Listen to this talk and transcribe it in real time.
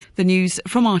the news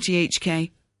from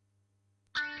RTHK.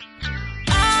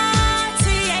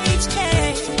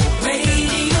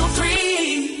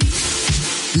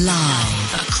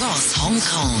 Live across Hong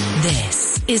Kong,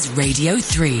 this is Radio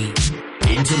 3.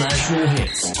 International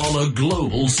hits on a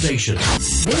global station.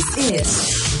 This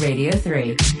is Radio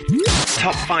 3.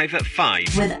 Top 5 at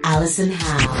 5 with Alyson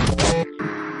Hau.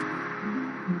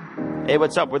 Hey,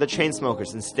 what's up? We're the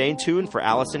Chainsmokers, and stay tuned for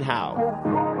Alyson Hau.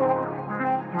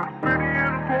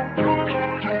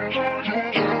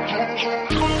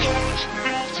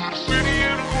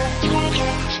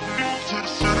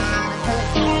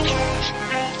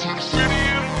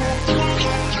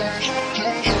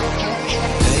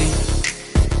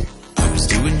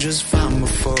 Just fine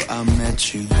before I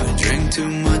met you. I drink too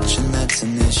much and that's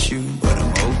an issue, but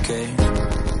I'm okay.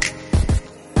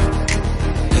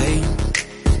 Hey,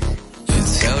 you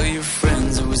tell your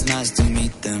friends it was nice to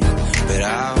meet them, but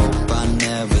I hope I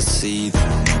never see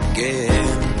them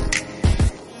again.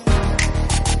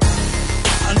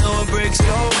 I know it breaks your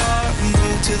heart.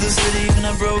 Moved to the city and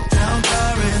I broke down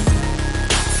crying.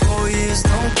 4 years,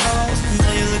 no calls.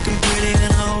 Now you're looking pretty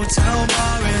in a hotel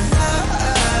bar, and I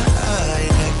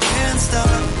can't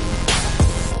stop.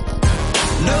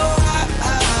 No, I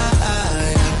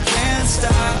can't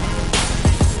stop.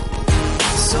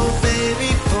 So baby,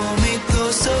 pull me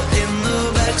closer in the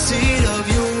backseat of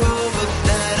your Rover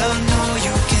that I know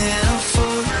you can't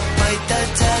afford. Bite that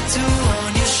tattoo on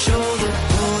your shoulder.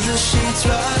 Pull the sheets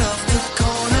right off the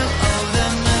corner of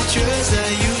that mattress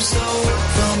that you stole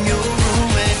from your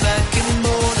roommate back in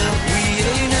Boulder. We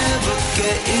ain't ever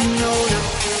getting older.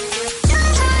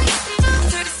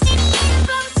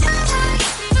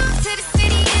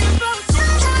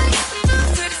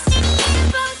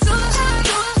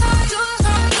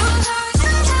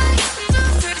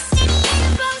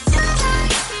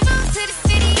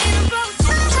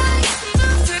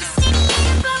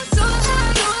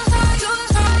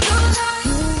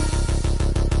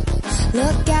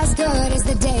 Look as good as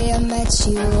the day I met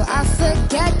you. I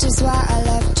forget just why I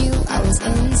left you. I was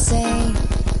insane.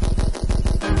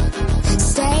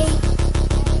 Stay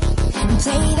and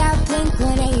play that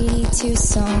Blink-182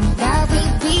 song that we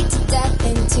beat to death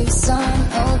in Tucson.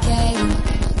 Okay.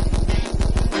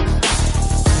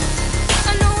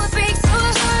 I know it breaks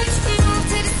your heart. You moved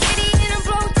to the city and I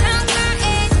broke down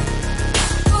crying.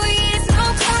 4 years, no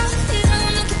calls. You know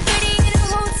I'm looking pretty in a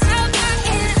hotel bar,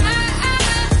 and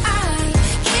I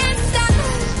can't stop.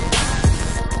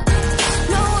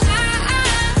 No,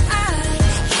 I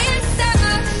can't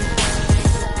stop.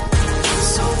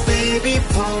 So baby,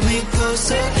 pull me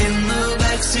closer in the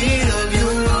backseat of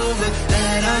your Rover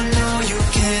that I know you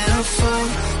can't afford.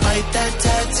 Bite that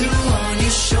tattoo on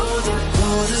your shoulder.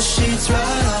 Pull the sheets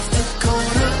right off the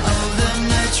corner of the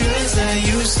mattress that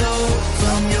you stole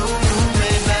from your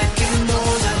roommate back in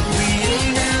Boulder. We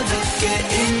ain't ever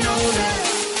getting older.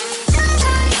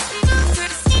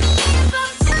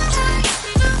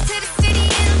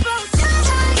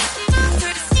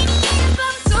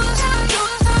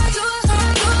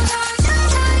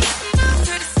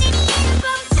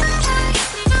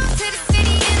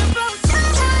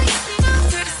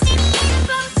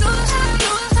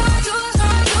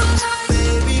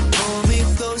 Baby, pull me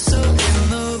closer in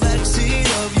the backseat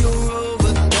of your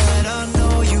Rover that I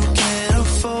know you can't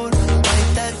afford.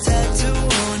 Bite that tattoo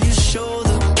on your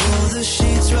shoulder. Pull the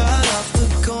sheets right off the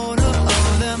corner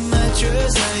of that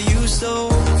mattress that you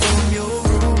stole from your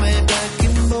roommate back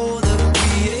in Boulder.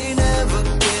 We ain't ever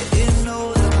getting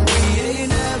older. We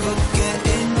ain't ever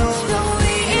getting older.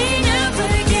 We ain't ever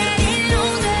getting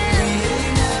older. We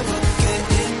ain't ever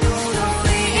getting older.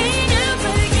 We ain't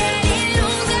ever getting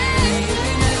older.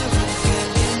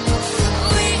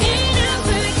 We ain't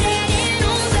ever getting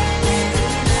older.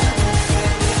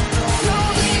 No,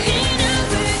 we ain't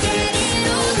ever getting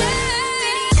older.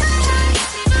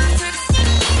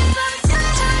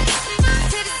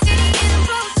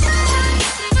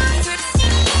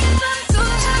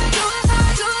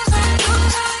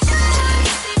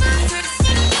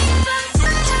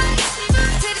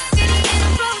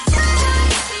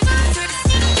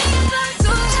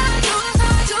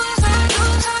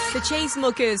 The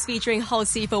Chainsmokers featuring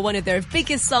Halsey for one of their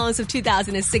biggest songs of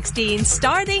 2016,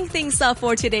 starting things off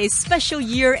for today's special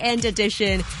year-end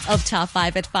edition of Top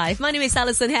 5 at 5. My name is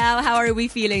Alyson Hau. How are we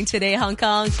feeling today, Hong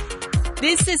Kong?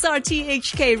 This is our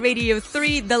THK Radio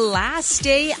 3, the last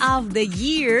day of the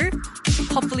year.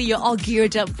 Hopefully you're all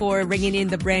geared up for ringing in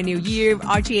the brand new year.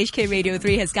 RTHK Radio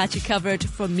 3 has got you covered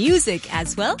for music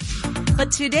as well.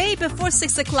 But today, before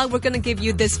 6 o'clock, we're going to give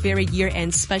you this very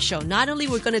year-end special. Not only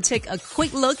we're going to take a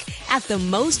quick look at the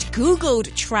most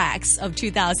Googled tracks of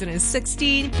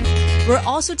 2016, we're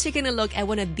also taking a look at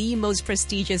one of the most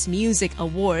prestigious music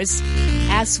awards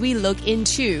as we look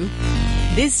into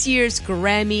this year's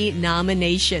Grammy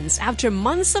nominations. After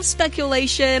months of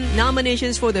speculation,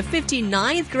 nominations for the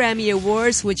 59th Grammy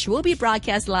Awards, which will be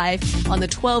broadcast live on the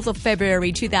 12th of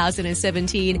February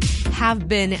 2017, have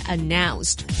been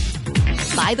announced.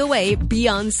 By the way,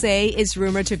 Beyoncé is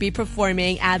rumored to be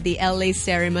performing at the LA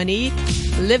ceremony.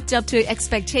 Lived up to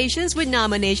expectations with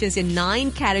nominations in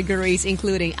 9 categories,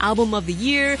 including Album of the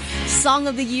Year, Song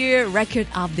of the Year, Record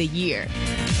of the Year.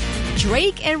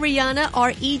 Drake and Rihanna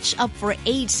are each up for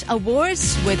 8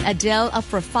 awards, with Adele up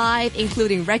for 5,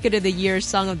 including Record of the Year,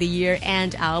 Song of the Year,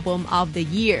 and Album of the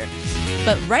Year.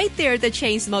 But right there, the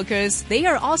Chainsmokers, they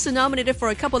are also nominated for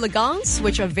a couple of gongs,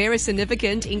 which are very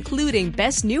significant, including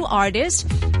Best New Artist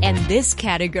and this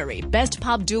category, Best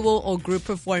Pop Duo or Group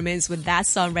Performance, with that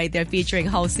song right there featuring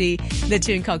Halsey, the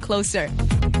tune called Closer.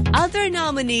 Other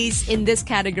nominees in this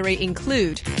category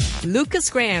include Lucas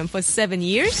Graham for 7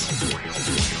 Years,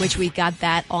 which we got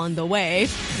that on the way.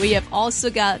 We have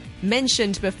also got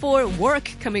mentioned before,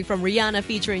 Work coming from Rihanna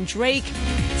featuring Drake,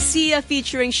 Sia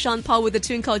featuring Sean Paul with a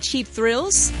tune called Cheap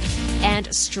Thrills,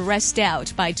 and Stressed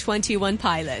Out by 21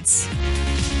 Pilots.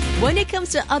 When it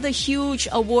comes to other huge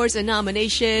awards and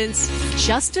nominations,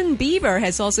 Justin Bieber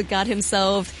has also got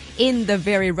himself in the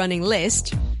very running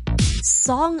list.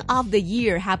 Song of the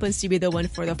Year happens to be the one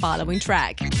for the following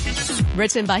track.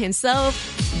 Written by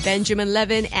himself, Benjamin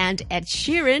Levin, and Ed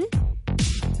Sheeran.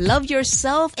 Love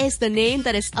Yourself is the name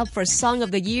that is up for Song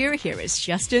of the Year. Here is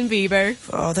Justin Bieber.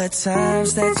 For all the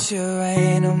times that you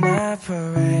rain on my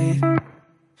parade,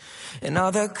 and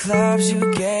all the clubs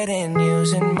you get in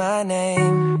using my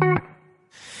name.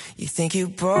 You think you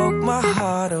broke my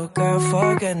heart, oh girl,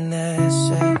 for goodness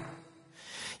sake.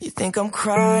 You think I'm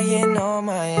crying on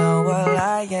my own, well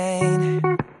I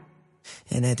ain't.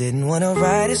 And I didn't want to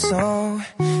write a song,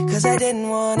 cause I didn't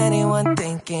want anyone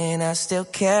thinking I still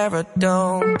care or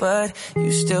don't. But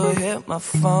you still hit my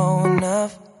phone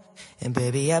up, and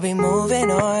baby I'll be moving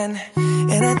on.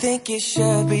 And I think it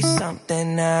should be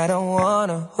something I don't want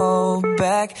to hold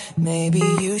back. Maybe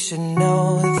you should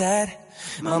know that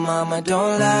my mama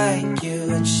don't like you,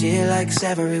 and she likes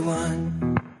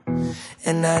everyone.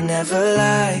 And I never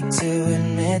like to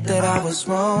admit that I was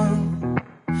wrong.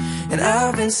 And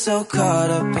I've been so caught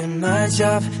up in my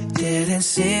job, didn't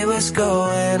see what's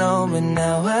going on, but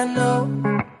now I know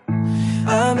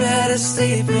I'm better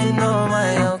sleeping on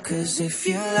my own. Cause if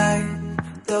you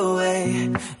like the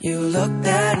way you look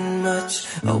that much,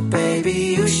 oh baby,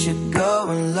 you should go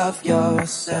and love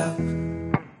yourself.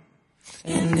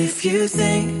 And if you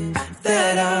think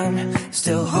that I'm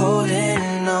still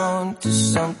holding on to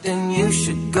something, you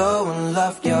should go and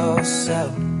love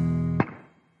yourself.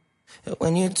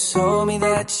 When you told me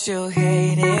that you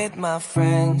hated my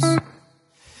friends,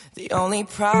 the only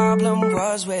problem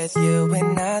was with you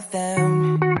and not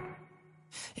them.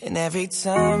 And every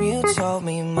time you told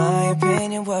me my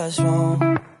opinion was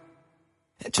wrong,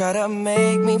 and tried to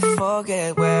make me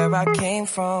forget where I came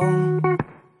from.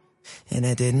 And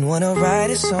I didn't want to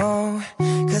write a song,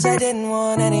 cause I didn't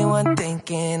want anyone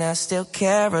thinking I still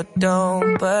care or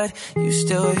don't. But you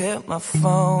still hit my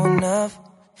phone up,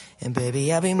 and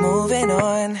baby I'll be moving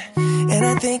on. And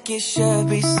I think it should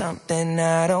be something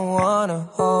I don't want to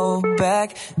hold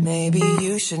back. Maybe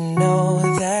you should know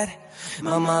that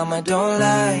my mama don't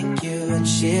like you, and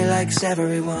she likes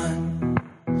everyone.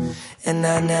 And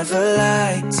I never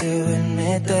like to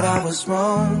admit that I was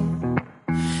wrong.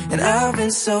 And I've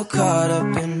been so caught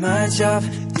up in my job,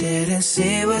 didn't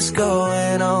see what's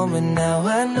going on, but now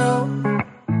I know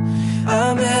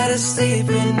I'm better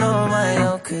sleeping on my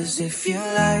own. Cause if you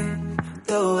like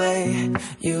the way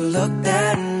you look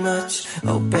that much,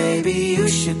 oh baby, you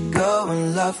should go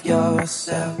and love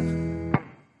yourself.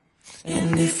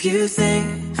 And if you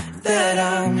think that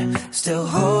I'm still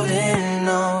holding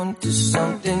on to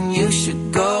something, you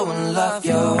should go and love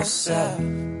yourself.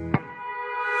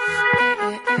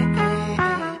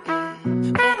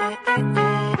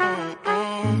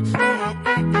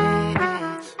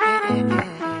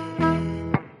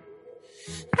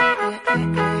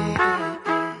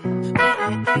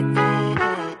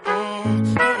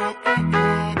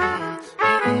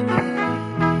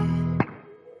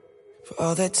 For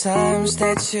all the times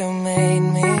that you made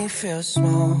me feel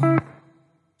small,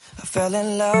 I fell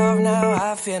in love,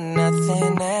 now I feel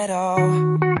nothing at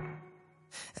all.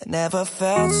 I never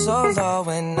felt so low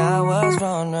when I was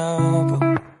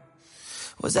vulnerable.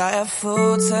 Was I a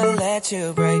fool to let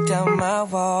you break down my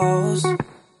walls?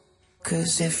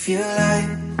 'Cause if you like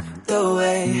the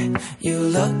way you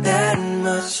look that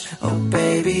much, oh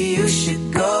baby, you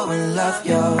should go and love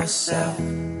yourself.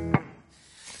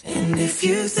 And if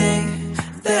you think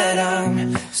that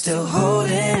I'm still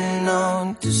holding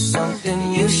on to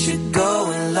something, you should go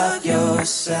and love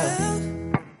yourself.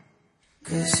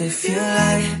 'Cause if you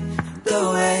like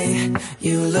the way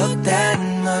you look that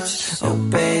much, oh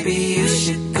baby, you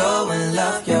should go and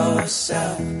love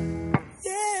yourself.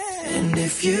 And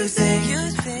if you think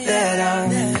that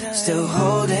I'm still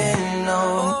holding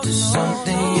on to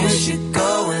something, you should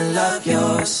go and love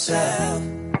yourself.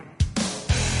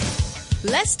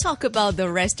 Let's talk about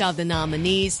the rest of the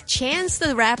nominees. Chance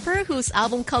the Rapper, whose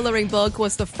album Coloring Book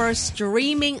was the first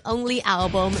streaming-only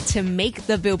album to make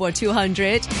the Billboard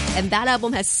 200. And that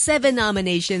album has 7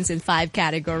 nominations in 5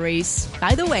 categories.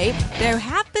 By the way, there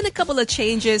have been a couple of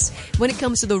changes when it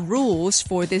comes to the rules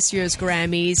for this year's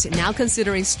Grammys, now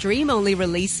considering stream-only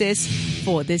releases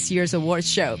for this year's awards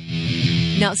show.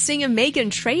 Now, singer Meghan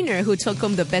Trainor, who took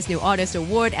home the Best New Artist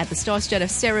award at the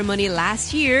Star-Studded ceremony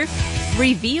last year,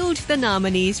 revealed the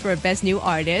nominees for Best New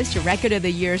Artist, Record of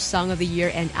the Year, Song of the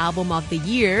Year, and Album of the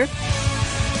Year.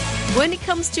 When it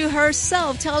comes to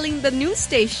herself telling the news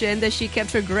station that she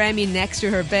kept her Grammy next to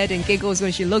her bed and giggles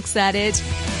when she looks at it,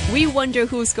 we wonder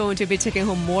who's going to be taking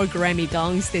home more Grammy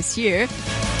gongs this year.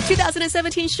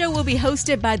 2017 show will be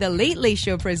hosted by the Late Late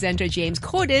Show presenter James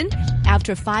Corden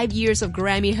after 5 years of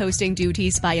Grammy hosting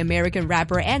duties by American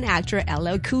rapper and actor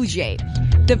LL Cool J.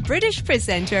 The British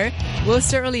presenter will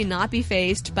certainly not be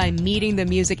faced by meeting the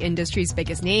music industry's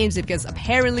biggest names, because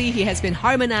apparently he has been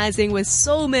harmonizing with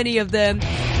so many of them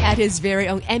at his very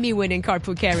own Emmy-winning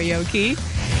Carpool Karaoke.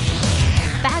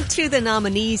 Back to the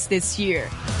nominees this year.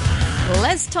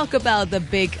 Let's talk about the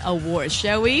big awards,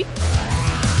 shall we?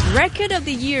 Record of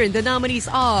the Year, the nominees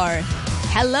are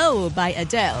Hello by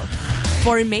Adele,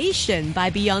 Formation by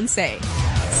Beyonce,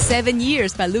 7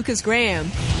 Years by Lucas Graham,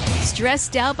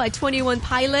 Stressed Out by 21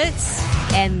 Pilots,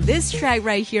 and this track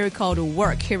right here called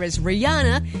Work. Here is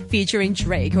Rihanna featuring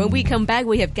Drake. When we come back,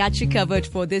 we have got you covered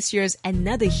for this year's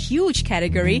another huge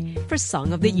category for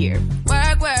Song of the Year.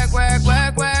 Work, work, work,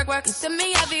 work, work, work. You see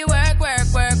me heavy work, work,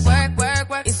 work, work, work,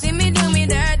 work. You see me do me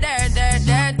dirt, dirt, dirt,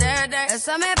 dirt, dirt, dirt. There's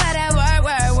something about that work,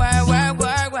 work, work, work,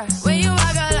 work, work. When you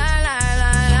walk a line, line,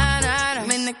 line, line, line.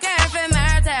 I'm in the cafe,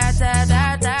 my ta, ta,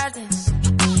 ta, ta, ta.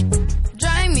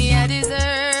 Drive me a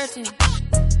deserting.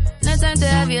 No time to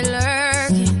have you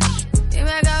lurking. You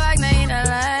make a like, now you don't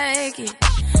like it.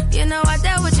 You know I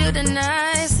dealt with you the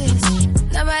nicest.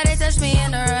 Nobody touched me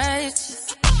in the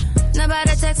righteous.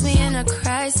 Nobody text me in a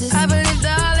crisis. I believed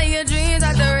all of your dreams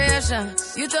are duration.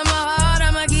 You took my heart,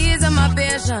 all my keys, and my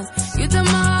patience. You took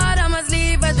my heart, I must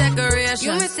leave a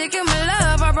decoration. You mistaken my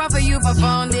love, I brought for you for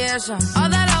foundation. All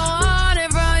that I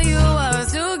wanted from you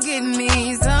was to give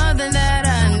me something that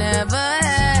I never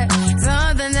had,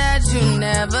 something that you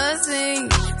never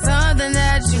seen, something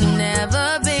that you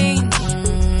never been.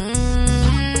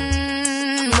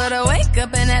 But I wake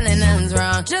up and hell nothing's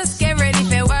wrong. Just get ready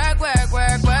for work, work,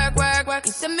 work, work, work, work.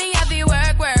 You see me heavy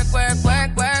work, work, work,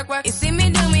 work, work, work. You see me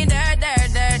do me dirt,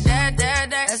 dirt, dirt, dirt, dirt,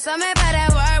 dirt. There's something about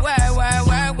that work, work, work,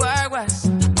 work, work, work.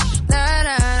 Na,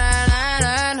 na, na, na,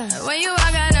 na, na. When you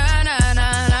walk out, na, na, na,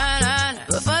 na, na, na.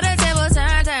 Before the table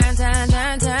turn, turn, turn,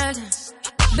 turn, turn, turn.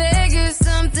 Beg you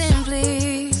something,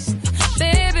 please.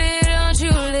 Baby, don't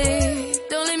you leave.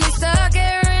 Don't leave me stuck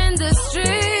here in the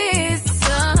streets.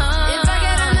 If I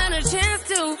get another chance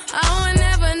to, I would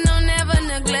never, no, never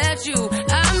neglect you.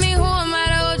 I mean, who am I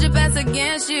to hold your best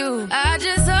against you? I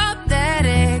just hope that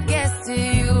it gets to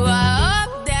you. I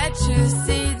hope that you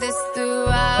see this through.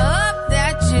 I hope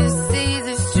that you see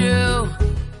this true.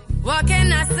 What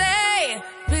can I say?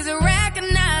 Please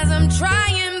recognize I'm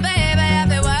trying, baby. I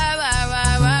feel why.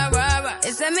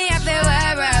 It's me, I feel why.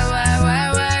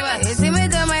 You see me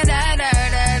do my da da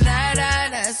da da da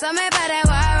da. Something about that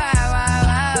why.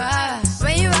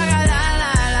 When you walk out, la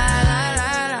la la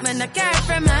la la. When the cat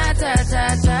from my ta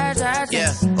ta ta ta.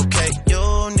 Yeah, okay.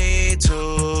 You need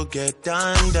to get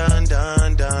done, done,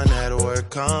 done, done. At work,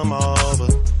 come over.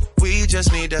 We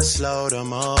just need to slow the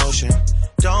motion.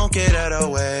 Don't get out of the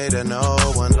way to no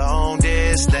one. Long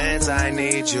distance, I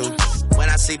need you. When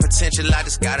I see potential, I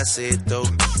just gotta see it through.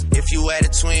 If you had a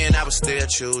twin, I would still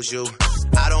choose you.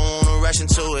 I don't wanna rush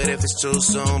into it if it's too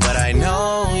soon, but I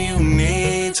know you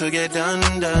need to get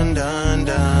done, done, done,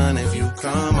 done. If you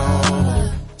come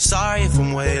over. Sorry if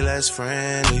I'm way less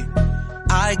friendly.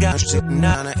 I got you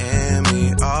down to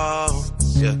me. Oh,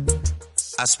 yeah.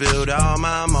 I spilled all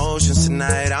my emotions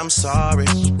tonight, I'm sorry.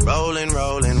 Rolling,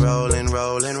 rolling, rolling,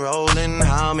 rolling, rolling.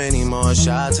 How how many more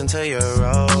shots until you're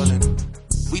rolling?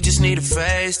 We just need a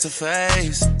face to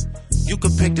face. You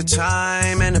could pick the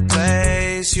time and the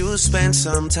place. You'll spend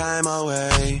some time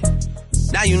away.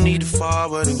 Now you need to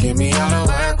forward and give me all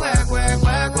the work, work, work,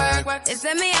 work, work, work. You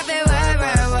send me up there, work,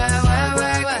 work, work, work,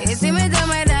 work, work. You see me do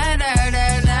my da da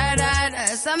da da da da.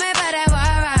 So me better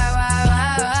work, work, work,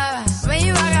 work, work. When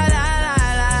you walk out, la la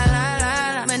la la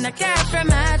la la. When the cat from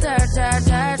my dirt, dirt,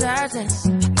 dirt, dirt,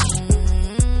 dirt.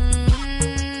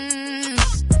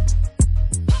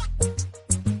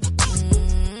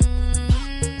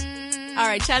 All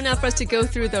right, time now for us to go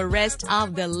through the rest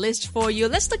of the list for you.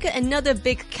 Let's look at another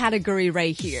big category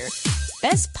right here.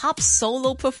 Best pop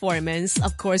solo performance.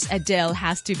 Of course, Adele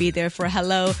has to be there for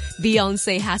Hello.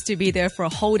 Beyonce has to be there for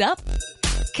Hold Up.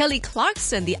 Kelly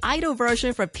Clarkson, the Idol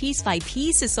version for Piece by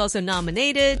Piece, is also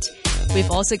nominated.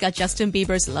 We've also got Justin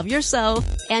Bieber's Love Yourself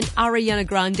and Ariana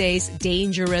Grande's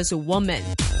Dangerous Woman.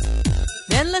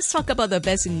 Then let's talk about the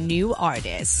best new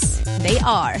artists. They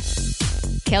are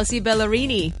Kelsey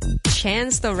Ballerini,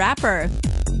 Chance the Rapper,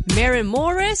 Maren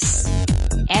Morris,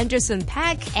 Anderson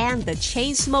 .Paak, and the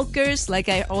Chainsmokers, like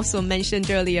I also mentioned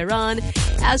earlier on.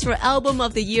 As for Album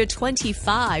of the Year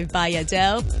 25 by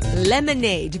Adele,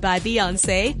 Lemonade by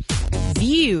Beyonce,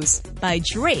 Views by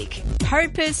Drake,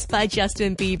 Purpose by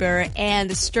Justin Bieber,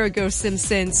 and Sturgill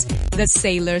Simpson's The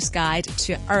Sailor's Guide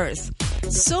to Earth.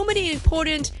 So many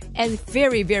important and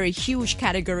very, very huge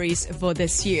categories for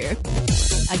this year.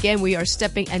 Again, we are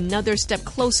stepping another step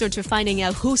closer to finding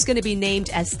out who's going to be named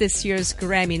as this year's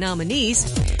Grammy nominees.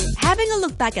 Having a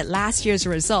look back at last year's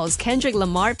results, Kendrick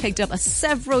Lamar picked up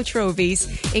several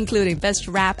trophies, including Best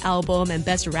Rap Album and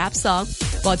Best Rap Song,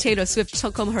 while Taylor Swift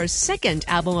took home her second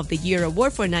Album of the Year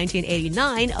award for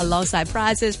 1989, alongside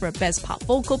prizes for Best Pop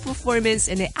Vocal Performance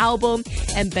in the Album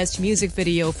and Best Music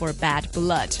Video for Bad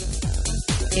Blood.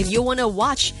 If you want to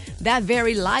watch that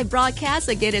very live broadcast,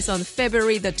 again, it's on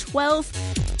February the 12th,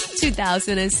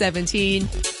 2017.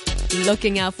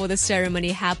 Looking out for the ceremony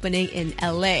happening in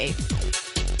LA.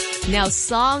 Now,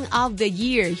 Song of the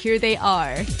Year, here they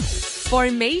are.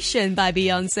 Formation by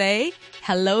Beyonce,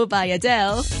 Hello by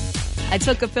Adele, I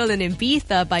Took a Pill in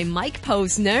Ibiza by Mike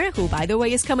Posner, who, by the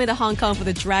way, is coming to Hong Kong for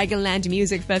the Dragonland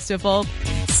Music Festival,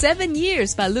 7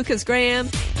 Years by Lucas Graham,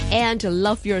 and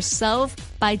Love Yourself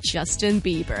by Justin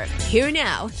Bieber. Here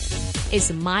now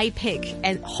is my pick,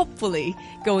 and hopefully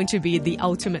going to be the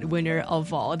ultimate winner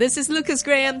of all. This is Lucas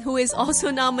Graham, who is also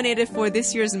nominated for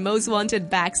this year's Most Wanted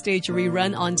Backstage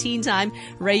rerun on Teen Time,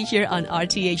 right here on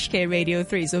RTHK Radio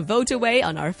 3. So vote away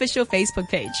on our official Facebook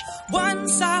page.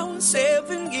 Once I was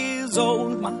 7 years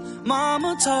old, my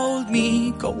mama told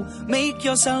me, go make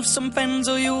yourself some friends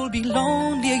or you'll be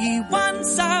lonely.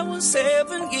 Once I was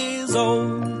 7 years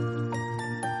old.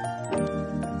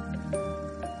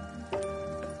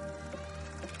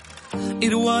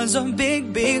 It was a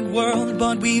big, big world,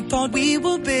 but we thought we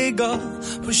were bigger,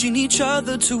 pushing each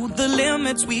other to the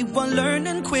limits. We were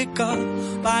learning quicker.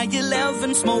 By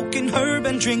 11, smoking herb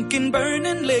and drinking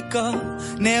burning liquor.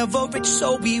 Never rich,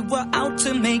 so we were out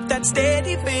to make that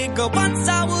steady figure. Once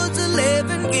I was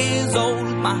 11 years old,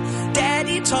 my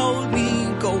daddy told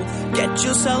me, go get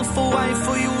yourself a wife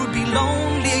or you'll be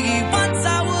lonely. Once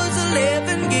I was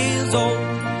 11 years old.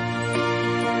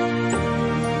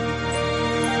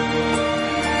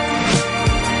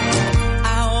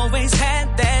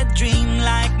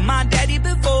 My daddy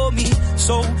before me,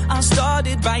 so I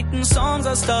started writing songs,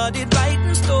 I started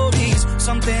writing stories.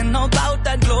 Something about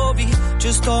that glory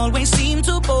just always seemed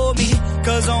to bore me,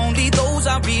 cause only those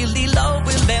I really love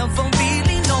will ever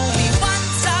really know me.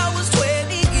 Once I was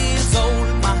 20 years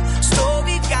old, my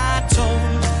story got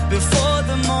told before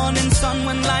the morning sun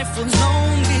when life was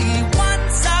lonely.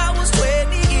 Once I was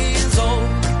 20 years old.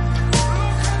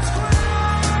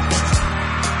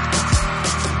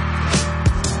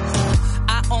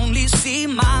 Only see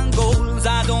my goals,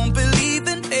 I don't believe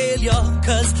in failure,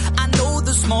 cause I know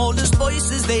the smallest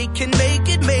voices, they can make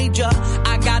it major.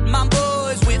 I got my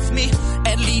boys with me,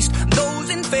 at least those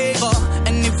in favor,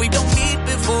 and if we don't meet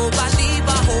before I leave,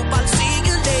 I hope I'll see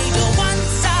you later.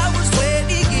 Once I was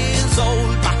 20 years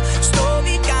old, my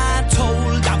story got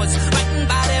told, I was writing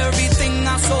about everything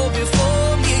I saw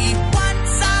before me.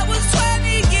 Once I was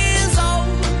 20 years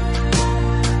old.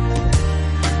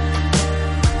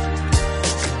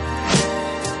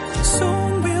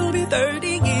 Soon we'll be 30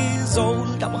 years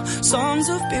old. Our songs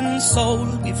have been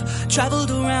sold. We've traveled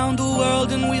around the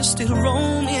world and we're still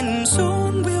roaming.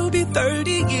 Soon we'll be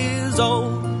 30 years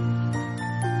old.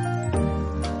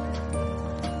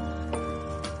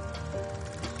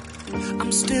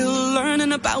 I'm still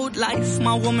learning about life.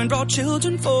 My woman brought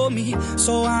children for me,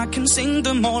 so I can sing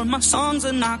them all my songs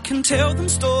and I can tell them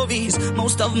stories.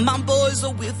 Most of my boys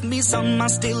are with me, some are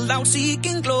still out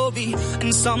seeking glory,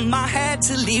 and some I had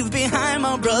to leave behind.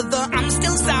 My brother, I'm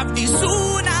still savvy,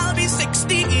 soon I'll be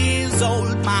 60 years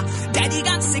old. My daddy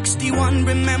got 61.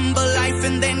 Remember life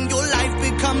and then your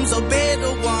life becomes a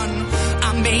better one.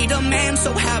 I made a man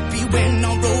so happy when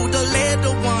I wrote a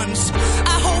letter once.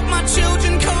 I hope my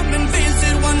children come and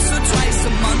visit once or twice a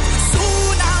month.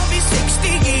 Soon I'll be 60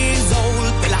 years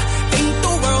old. Will I think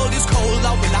the world is cold,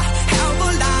 or will I have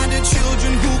a lot of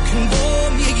children who can bore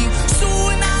me?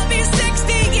 Soon I'll be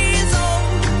 60 years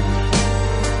old.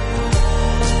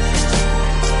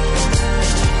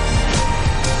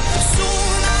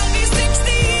 Soon I'll be 60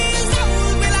 years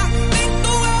old. Will I think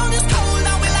the world is cold,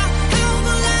 or will I have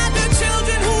a lot of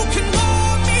children who can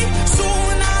bore me?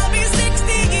 Soon I'll be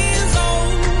 60 years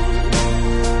old.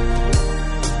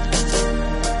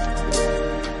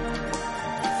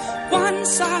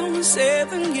 Once I was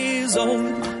 7 years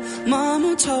old,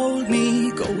 Mama told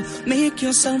me, go make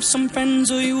yourself some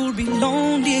friends or you'll be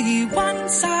lonely.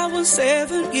 Once I was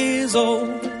 7 years old.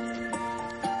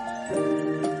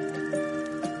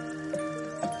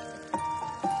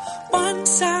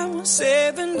 Once I was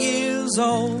 7 years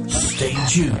old. Stay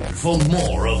tuned for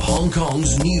more of Hong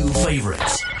Kong's new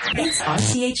favorites. It's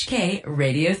RTHK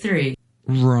Radio 3.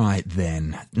 Right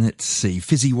then, let's see.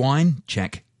 Fizzy wine?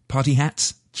 Check. Party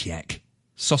hats? Check.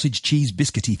 Sausage cheese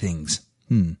biscuity things?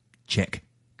 Check.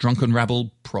 Drunken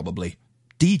rabble? Probably.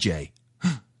 DJ?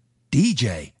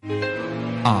 DJ?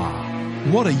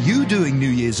 What are you doing New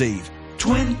Year's Eve?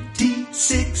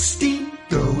 2016,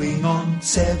 going on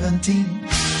 17.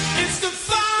 It's the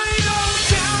final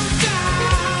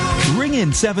countdown. Ring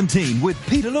in 17 with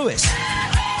Peter Lewis.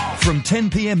 From 10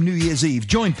 p.m. New Year's Eve,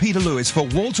 join Peter Lewis for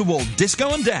wall-to-wall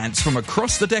disco and dance from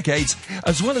across the decades,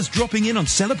 as well as dropping in on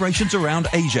celebrations around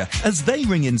Asia as they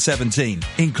ring in 17,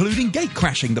 including gate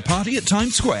crashing the party at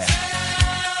Times Square.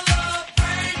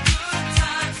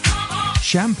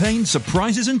 Champagne,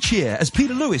 surprises and cheer as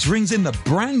Peter Lewis rings in the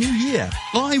brand new year.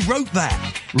 I wrote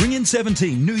that. Ring in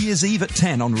 17, New Year's Eve at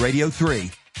 10 on Radio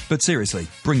 3. But seriously,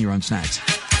 bring your own snacks.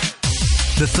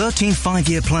 The 13th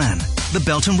Five-Year Plan, the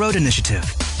Belt and Road Initiative.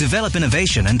 Develop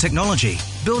innovation and technology.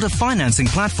 Build a financing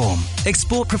platform.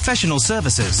 Export professional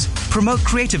services. Promote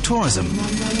creative tourism.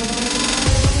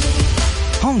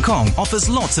 Hong Kong offers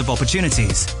lots of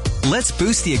opportunities. Let's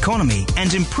boost the economy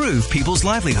and improve people's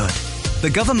livelihood.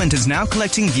 The government is now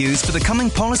collecting views for the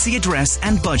coming policy address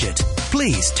and budget.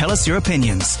 Please tell us your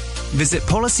opinions. Visit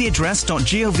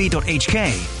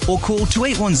policyaddress.gov.hk or call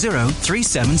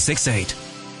 2810-3768.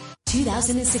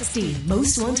 2016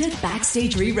 Most Wanted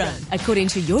Backstage Rerun. According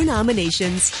to your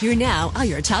nominations, here now are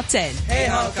your top 10. Hey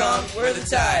Hong Kong, we're the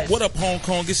Tide. What up Hong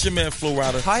Kong, it's your man Flo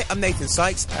Rida. Hi, I'm Nathan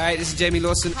Sykes. Hi, this is Jamie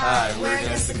Lawson. Hi, we're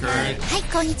Against the Current. Hi,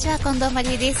 konnichiwa, Kondo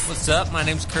Marie desu. What's up, my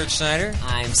name's Kurt Schneider.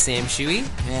 I'm Sam Shui.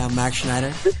 Hey, I'm Max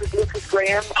Schneider. This is Lucas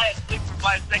Graham. Hi, I'm Luke from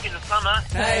 5 Seconds of Summer.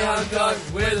 Hey Hong Kong,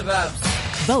 we're the Babs.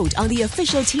 Vote on the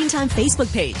official Teen Time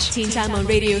Facebook page. Teen Time on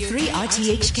Radio 3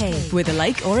 RTHK with a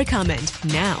like or a comment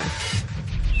now.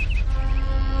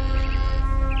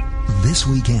 This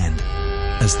weekend,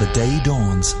 as the day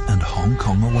dawns and Hong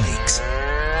Kong awakes.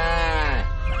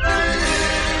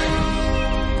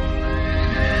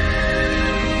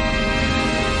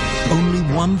 Only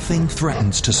one thing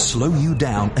threatens to slow you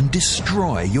down and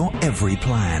destroy your every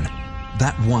plan.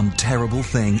 That one terrible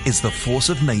thing is the force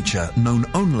of nature known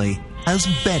only as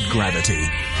bed gravity.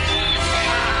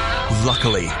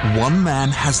 Luckily, one man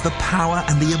has the power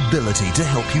and the ability to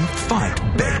help you fight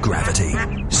bed gravity.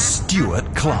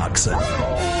 Stuart Clarkson.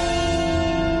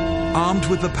 Armed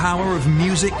with the power of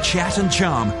music, chat and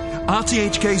charm,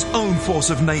 RTHK's own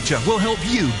force of nature will help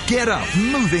you get up,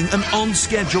 moving and on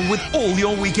schedule with all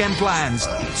your weekend plans.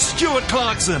 Stuart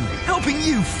Clarkson, helping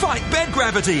you fight bed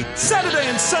gravity. Saturday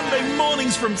and Sunday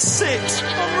mornings from 6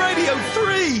 on Radio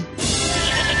 3.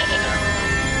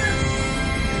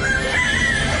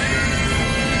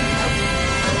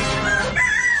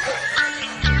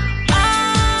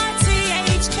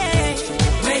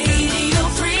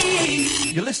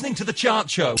 You're listening to The Chart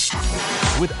Show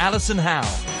with Alyson Hau.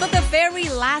 For the very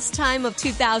last time of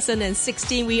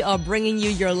 2016, we are bringing you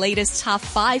your latest top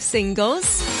 5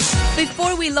 singles.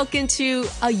 Before we look into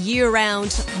a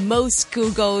year-round most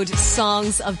Googled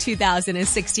songs of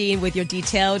 2016 with your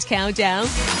detailed countdown,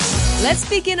 let's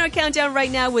begin our countdown right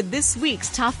now with this week's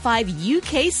top 5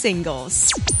 UK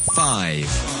singles. 5.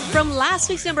 From last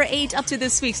week's number 8 up to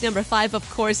this week's number 5, of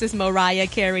course, is Mariah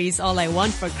Carey's All I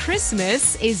Want for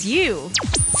Christmas Is You.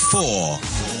 4.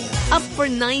 Up for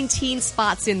 19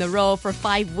 spots in a row for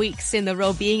 5 weeks in a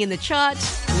row being in the chart.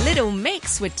 Little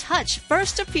Mix with Touch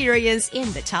first appearance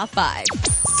in the top 5.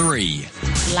 3.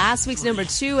 Last week's number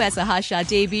 2 as a Hotshot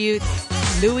debut.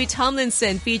 Louis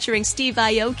Tomlinson featuring Steve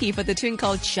Aoki for the tune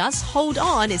called Just Hold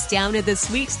On is down at this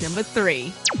week's number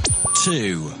 3.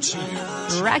 2.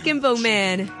 Rainbow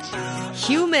Man.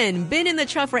 Human, been in the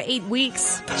chart for 8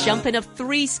 weeks, jumping up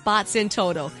 3 spots in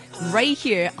total. Right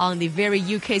here on the very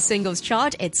UK singles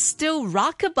chart, it's still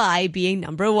Rockabye being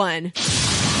number 1. 5,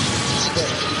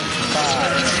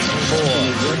 4,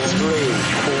 3, 2,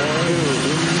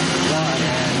 1.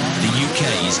 The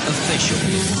UK's official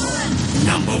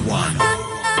number 1.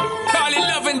 Call it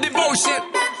love and devotion.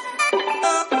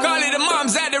 Call it a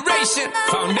mom's adoration.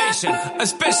 Foundation, a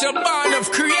special bond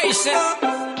of creation.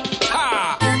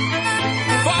 Ha!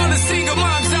 For all the single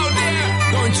moms out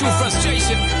there going through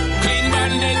frustration. Clean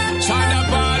Bandit, China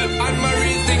Ball, and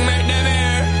Marie thing make them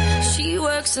air. She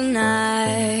works the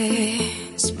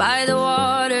nights by the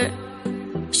water.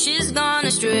 She's gone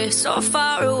astray, so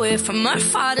far away from her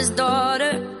father's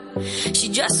daughter. She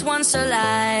just wants a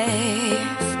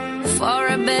life for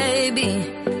a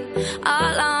baby.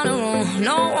 All on her own,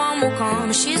 no one will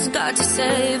come. She's got to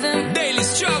save him. Daily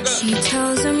struggle. She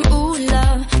tells him, ooh,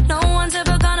 love, no one's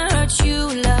ever gonna hurt you,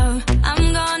 love.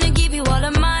 I'm gonna give you all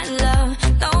of my love.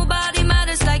 Nobody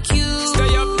matters like you.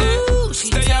 Stay up there. She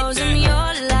tells him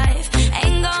your life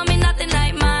ain't gonna be nothing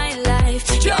like my life.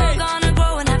 You're gonna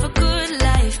grow and have a good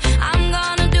life. I'm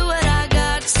gonna do what I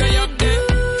got to do.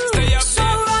 Stay up so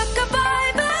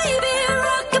rockabye, baby,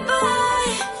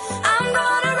 rockabye. I'm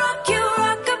gonna rock you,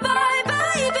 rockabye,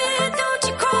 baby. Don't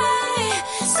you cry.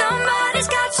 Somebody's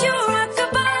got you,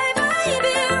 rockabye,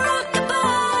 baby,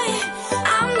 rockabye.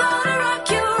 I'm gonna rock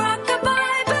you,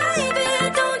 rockabye, baby.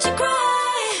 Don't you cry.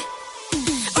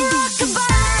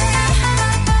 Rockabye.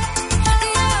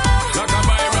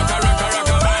 Rockabye, rockabye.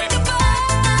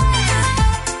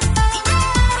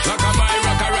 Rockabye,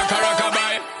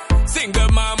 rockabye. Single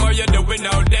mom, what you doing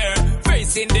out there?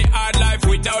 Facing the hard life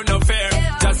without no fear.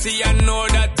 Just see and know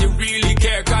that you really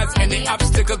care. Cause any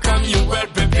obstacle come, you well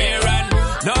prepare. And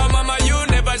no, mama, you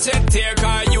never shed tear.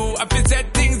 Cause you have to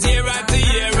set things year after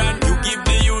year. And you give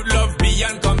the youth love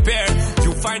beyond compare.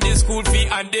 You find the school fee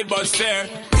and the bus fare.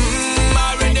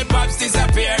 Already pops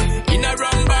disappear. In a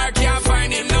wrong bar, can't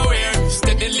find him nowhere.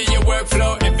 Steadily your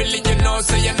workflow, everything you know,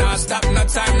 so you're not stop, no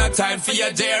time for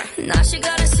your dare. Now she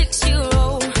got a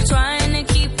 6-year-old, trying to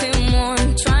keep him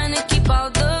warm, trying to keep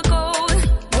out the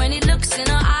cold. When he looks in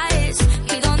her eyes,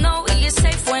 he don't know he is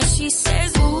safe when she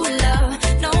says, ooh, love,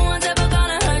 no one's ever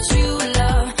gonna hurt you,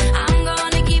 love. I'm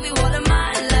gonna give you all of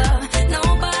my love.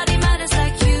 Nobody matters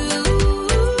like you.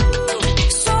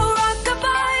 So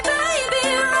rockabye, baby,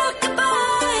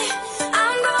 rockabye.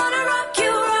 I'm gonna rock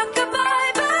you,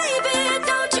 rockabye, baby.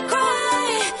 Don't you cry.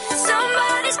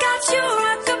 Somebody's got you,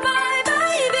 rockabye,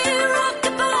 baby,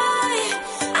 rockabye.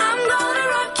 I'm gonna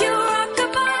rock you,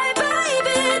 rockabye,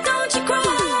 baby. Don't you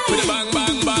cry. With a bang,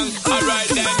 bang, bang. Alright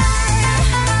then.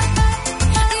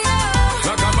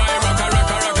 Rockabye, rocka,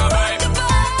 rocka, rockabye.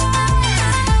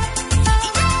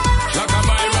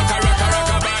 Rockabye, rocka, rocka,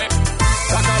 rockabye.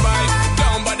 Rockabye,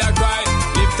 don't bother cry.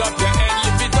 Lift up your head,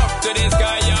 lift it up to the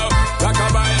sky, yo.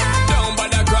 Rockabye, don't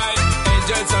bother cry.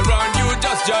 Angels around you,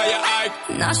 just dry your eye.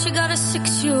 Now she got a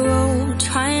 6-year-old,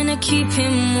 trying to keep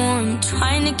him warm,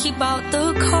 trying to keep out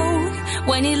the cold.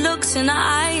 When he looks in her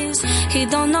eyes, he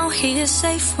don't know he is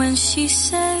safe when she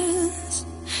says,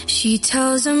 she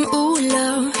tells him, ooh,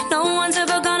 love, no one's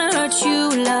ever gonna hurt you,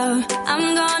 love.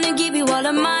 I'm gonna give you all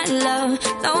of my love.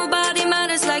 Nobody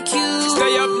matters like you.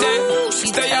 Stay up there. She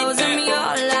Stay up tells there. him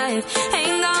your life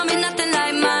ain't gonna be nothing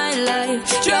like my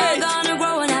life. You're gonna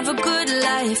grow and have a good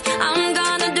life. I'm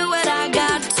gonna do what I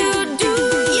got to do.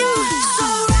 So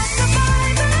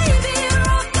rockabye, baby,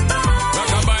 rockabye.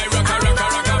 Rockabye, rocka, rocka,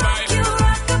 rockabye. You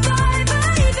rockabye,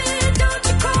 baby, don't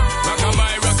you cry.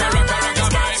 Rockabye, rocka, rocka,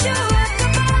 rockabye. You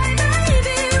rockabye,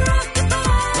 baby, rockabye.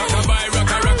 Rockabye,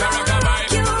 rocka, rocka, rockabye.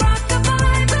 You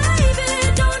rockabye, baby,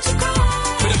 don't you cry.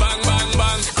 With a bang, bang,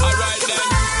 bang. Alright then.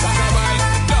 Rockabye,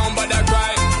 don't bother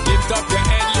cry. Lift up your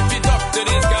head, lift it up to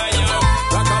the sky, yo.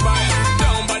 Rockabye,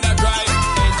 don't bother cry.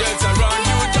 Angels around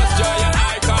you, just dry your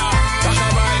eye, car.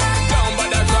 Rockabye, don't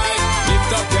bother cry.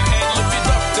 Lift up your head, lift it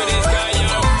up to the sky,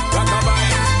 yo. Rockabye,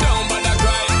 don't bother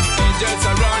cry. Angels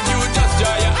around you, just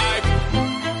dry your eye.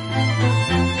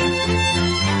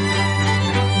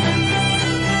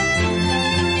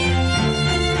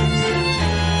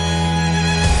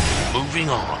 Moving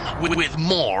on with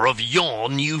more of your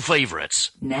new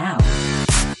favorites. Now.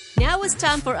 Now it's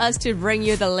time for us to bring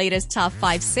you the latest top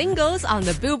 5 singles on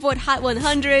the Billboard Hot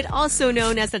 100, also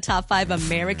known as the top 5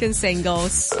 American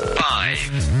singles.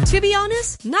 5. To be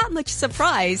honest, not much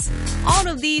surprise. All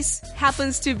of these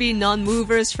happens to be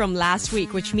non-movers from last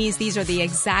week, which means these are the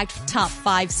exact top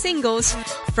 5 singles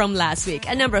from last week.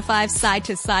 At number 5, Side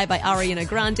to Side by Ariana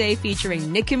Grande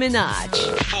featuring Nicki Minaj.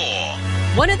 4.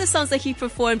 One of the songs that he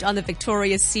performed on the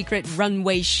Victoria's Secret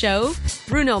runway show,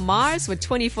 Bruno Mars with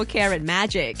 24 Karat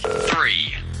Magic.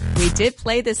 3. We did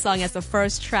play this song as the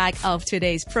first track of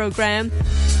today's program.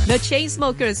 The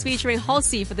Chainsmokers featuring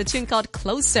Halsey for the tune called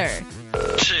Closer.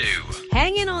 2.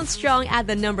 Hanging on strong at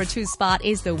the number 2 spot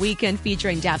is The Weeknd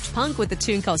featuring Daft Punk with the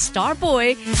tune called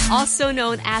Starboy, also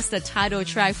known as the title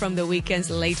track from The Weeknd's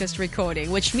latest recording,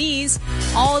 which means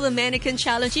all the mannequin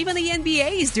challenge, even the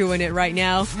NBA is doing it right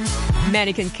now.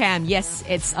 Mannequin Cam, yes,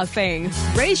 it's a thing.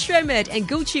 Ray Shremmerd and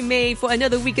Gucci Mane for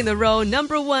another week in a row,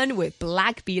 number 1 with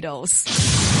Black Beatles.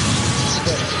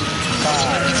 5,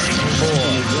 4,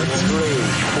 3,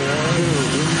 2,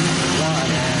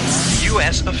 1.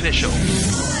 US official.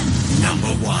 Number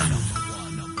 1.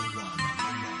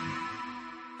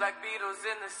 Black Beatles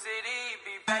in the city,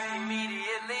 be back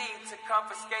immediately to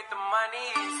confiscate the money.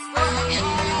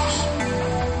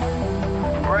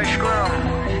 Ray Scrum.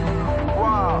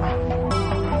 Wow.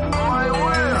 My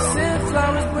will. Sent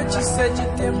flowers, but you said you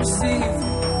didn't receive.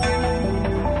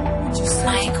 But you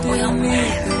said you didn't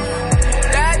need.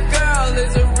 That girl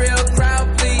is a real crowd,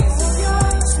 please.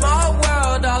 Small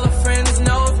world, all her friends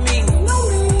know of me.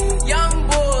 Young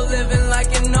bull living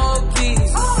like an old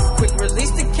geese. Quick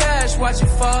release the cash, watch it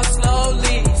fall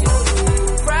slowly.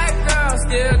 Frat girl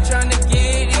still trying to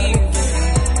get in.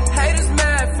 Haters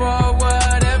mad for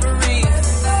whatever reason.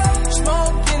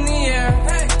 Smoke in the air,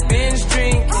 binge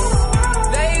drink.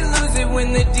 They lose it when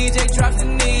the DJ drops the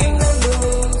knee.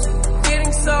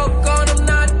 Getting so gone, I'm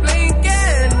not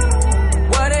blinking.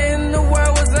 What in the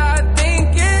world was I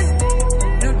thinking?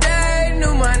 New day,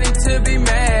 new money to be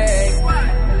made.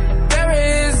 There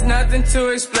is nothing to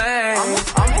explain.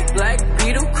 I'm a black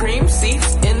Beetle, cream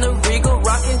seats in the Regal,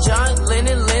 rocking John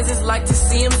Lennon lenses, like to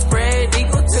see him spread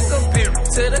eagle. Took a beer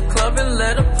to the club and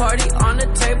let a party on the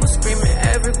table, screaming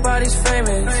everybody's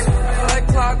famous. Like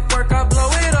clockwork, I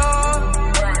blow it all,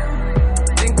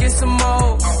 then get some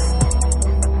more.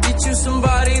 Get you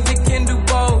somebody that can do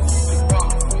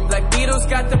both. Black Beatles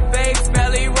got the babes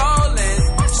belly rolling.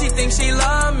 She thinks she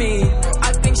love me,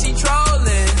 I think she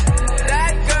trolling.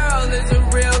 That girl is a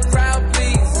real crowd,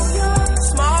 please.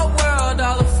 Small world,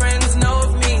 all her friends know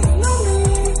of me.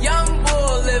 Young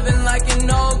bull living like an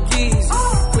old geese.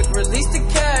 Quick release the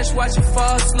cash, watch it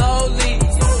fall slowly.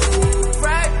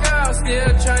 Frat girl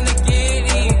still trying to get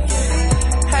in.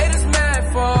 Haters mad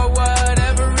for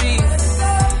whatever reason.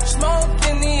 Smoke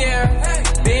in the air,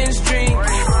 binge drink.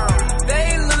 They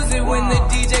lose it when the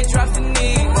DJ drops the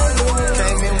knee.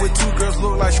 Came in with 2 girls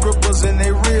look like scribbles in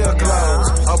their real clothes.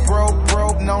 A broke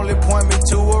only point me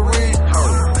to a rich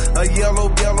hoe. A yellow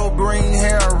green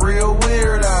hair, real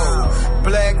weirdo.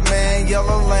 Black man,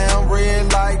 yellow lamb,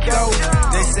 red like dope.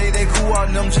 They say they cool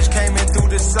on them, just came in through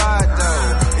the side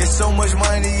though. It's so much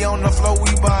money on the floor,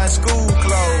 we buying school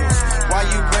clothes. Why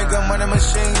you bring a money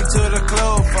machine to the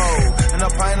club for? And a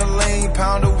pint of lean,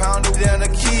 pound down a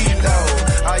kilo.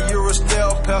 I Euro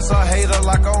step, pass a hater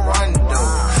like a rondo.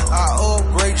 I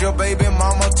upgrade your baby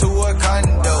mama to a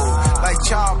condo. Like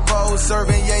Chapo,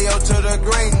 serving yayo to the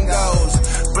gringos.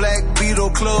 Black Beetle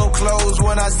club closed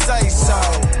when I say so.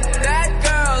 That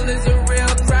girl is a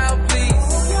real crowd, please.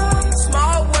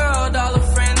 Small world, all her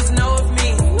friends know of me.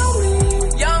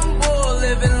 Young bull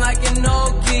living like an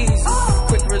old geese.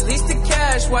 Quick release the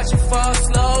cash, watch it fall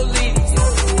slowly.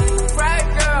 Frat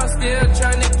girl still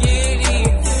trying to get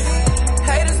in.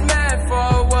 Haters mad for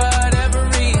whatever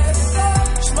reason.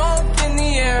 Smoke in the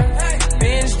air,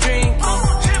 binge drink.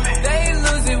 They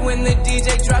lose it when the DJ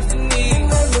drops the knee.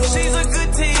 She's a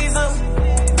good teaser,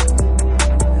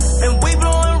 and we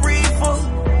blowing reefer.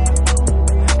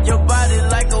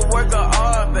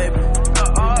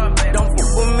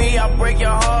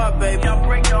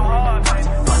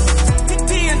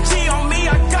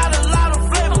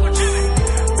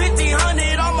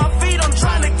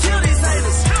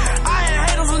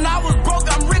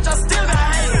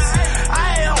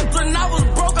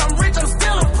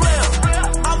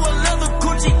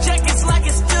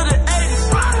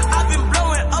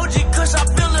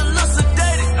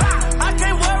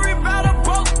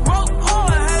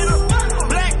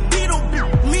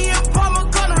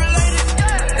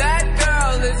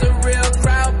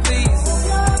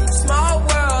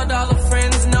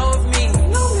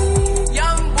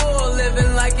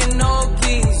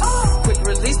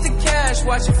 just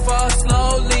watch it fall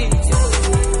slowly.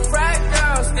 Frat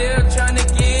girl still trying to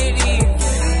get in.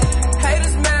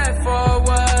 Haters mad for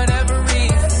whatever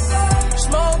reason.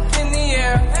 Smoke in the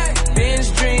air,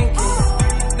 binge drinking.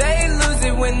 They lose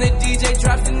it when the DJ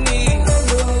drops the knee.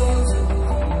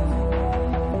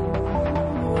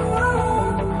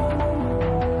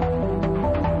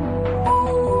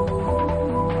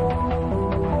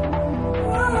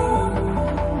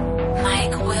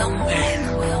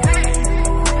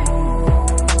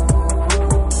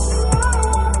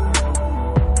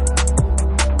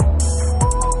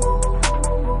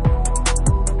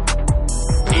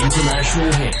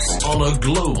 International hits on a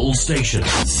global station.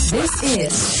 This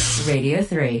is Radio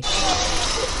 3.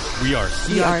 We are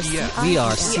CIBS. We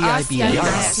are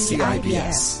CIBS.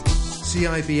 CIBS.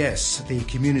 CIBS, the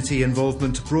Community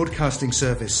Involvement Broadcasting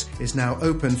Service, is now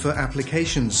open for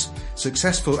applications.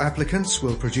 Successful applicants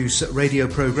will produce radio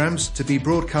programs to be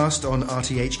broadcast on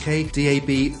RTHK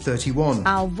DAB 31.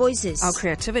 Our voices, our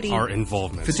creativity, our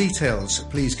involvement. For details,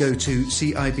 please go to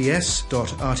cibs.rthk.hk.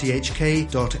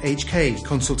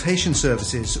 Consultation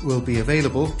services will be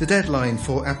available. The deadline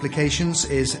for applications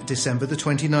is December the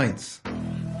 29th.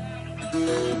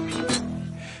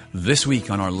 This week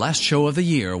on our last show of the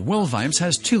year, Will Vibes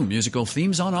has 2 musical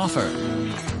themes on offer.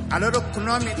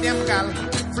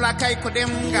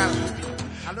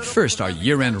 First, our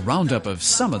year-end roundup of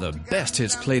some of the best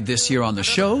hits played this year on the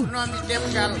show.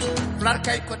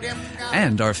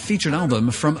 And our featured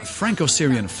album from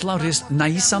Franco-Syrian flautist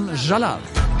Naïsam Jalal.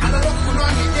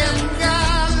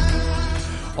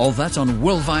 All that on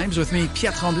Will Vibes with me,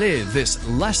 Pierre Tremblay, this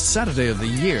last Saturday of the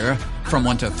year from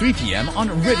 1 to 3 p.m. on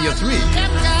Radio 3.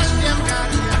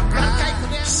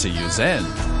 See you then.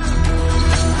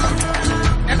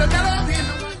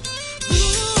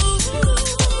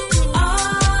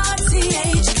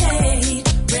 RTHK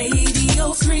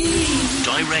Radio 3.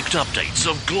 Direct updates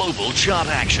of global chart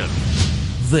action.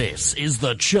 This is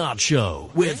The Chart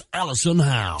Show with Alyson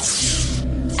Hau.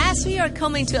 As we are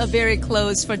coming to a very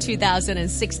close for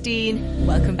 2016,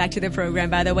 welcome back to the program,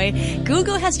 by the way.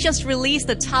 Google has just released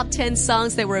the top 10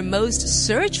 songs that were most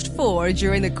searched for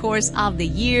during the course of the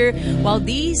year. While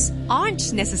these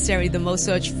aren't necessarily the most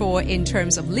searched for in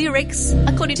terms of lyrics,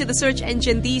 according to the search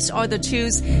engine, these are the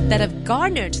tunes that have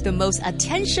garnered the most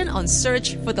attention on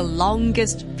search for the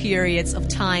longest periods of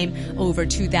time over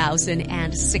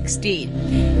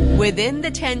 2016. Within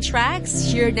the 10 tracks,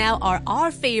 here now are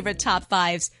our favorite top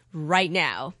 5s right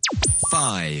now.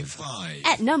 5.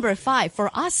 At number 5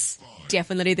 for us,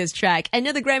 definitely this track.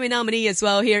 Another Grammy nominee as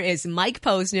well. Here is Mike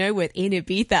Posner with In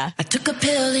Ibiza. I took a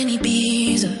pill in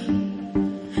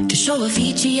Ibiza to show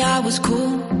Avicii I was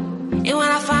cool. And when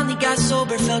I finally got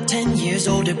sober, felt 10 years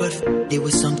older, but it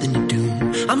was something to do.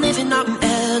 I'm living out in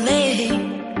LA.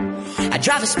 I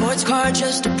drive a sports car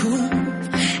just to prove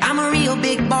I'm a real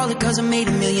big baller, cause I made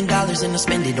 $1 million and I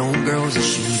spend it on girls and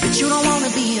shit. But you don't wanna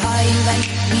be high like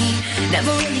me,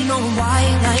 never really knowing why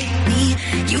like me.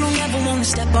 You don't ever wanna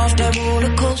step off that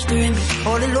roller coaster and be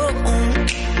all alone.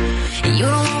 And you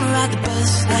don't wanna ride the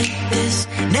bus like this,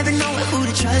 never know who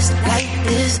to trust like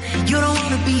this. You don't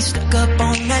wanna be stuck up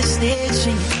on that stage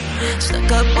singing,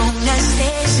 stuck up on that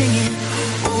stage singing.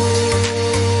 Oh,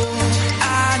 I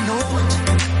know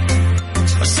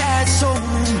a sad soul,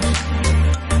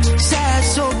 sad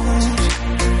souls,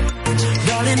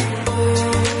 darling,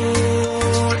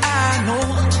 all I know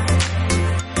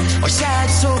are sad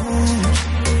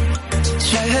souls,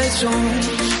 sad souls.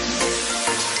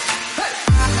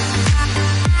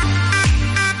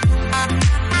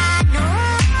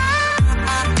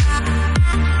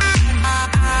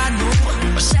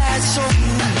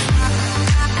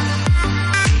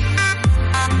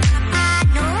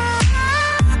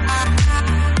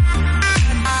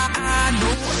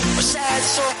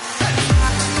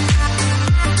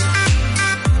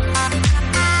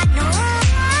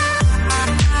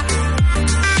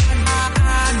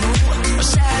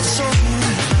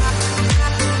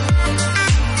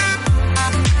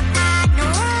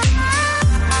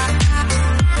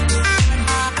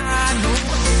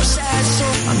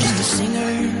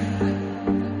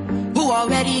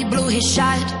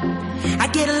 Shot. I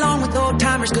get along with old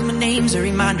timers cause my name's a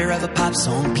reminder of a pop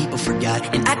song people forgot.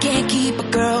 And I can't keep a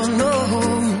girl, no,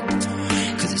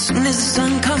 cause as soon as the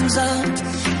sun comes up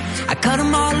I cut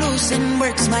them all loose and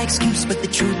work's my excuse. But the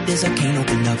truth is I can't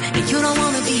open up. And you don't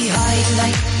wanna be high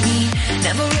like me,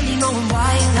 never really knowing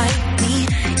why like me.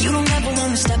 You don't ever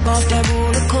wanna step off that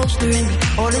roller coaster and be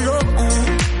all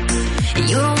alone. And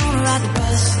you don't wanna ride the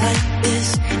bus like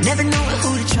this, never know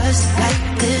who to trust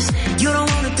like this. You don't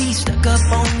wanna be stuck up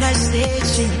on that stage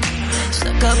singing,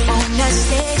 stuck up on that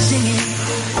stage singing.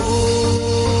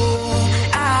 Oh,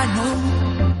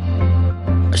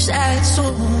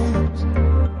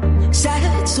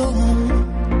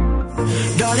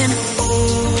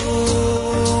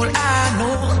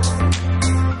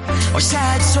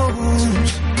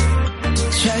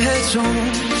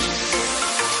 zone.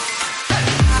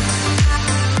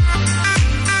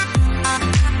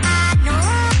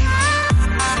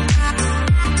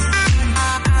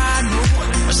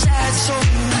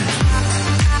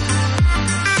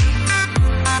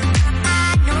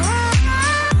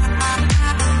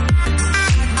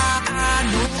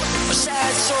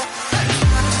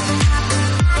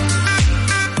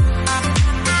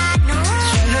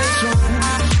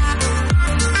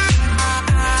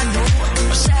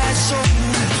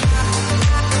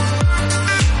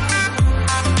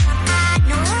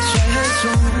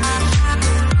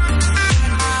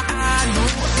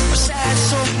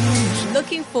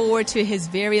 Looking forward to his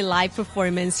very live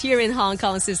performance here in Hong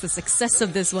Kong since the success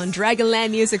of this one.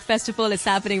 Dragonland Music Festival is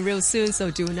happening real soon,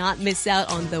 so do not miss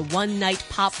out on the one-night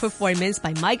pop performance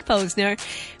by Mike Posner.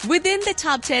 Within the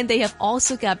top 10, they have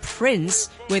also got Prince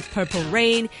with Purple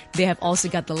Rain. They have also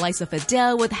got the likes of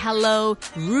Adele with Hello,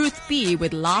 Ruth B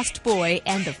with Lost Boy,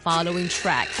 and the following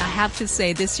track. I have to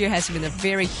say, this year has been a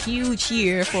very huge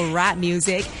year for rap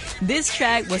music. This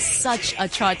track was such a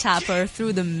chart topper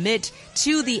through the mid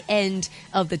to the end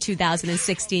of the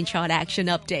 2016 chart action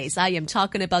updates. I am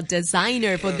talking about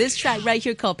Designer for this track right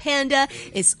here called Panda.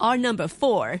 It's our number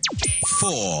 4.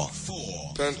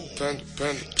 Panda, panda,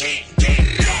 panda, panda.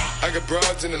 I got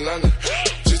broads in Atlanta,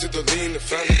 just to lean the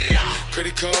family.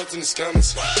 Credit cards in the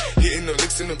scammers, hitting the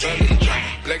licks in the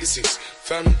van. Legacies,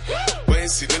 family, wait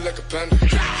and see, look like a panda.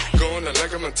 Going out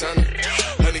like a Montana,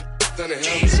 honey on the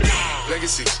helmets.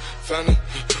 Legacies, family,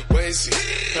 wait and see,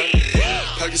 family.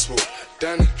 Pockets full,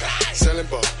 Danny, selling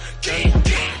ball, candy.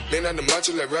 Man on the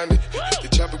macho like Randy, the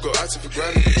chopper go out for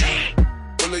granted.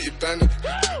 Pull up your bandit,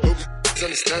 hope you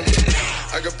understand it.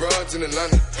 I got broads in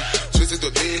Atlanta, twisted to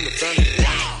lean the family.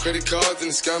 Credit cards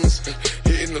and the scammers,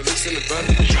 hitting the licks in the van.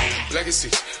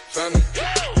 Legacies, family,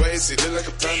 wait and see, look like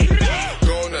a panda.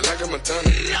 Going out like a Montana,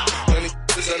 honey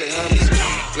on the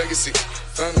helmets. Legacy,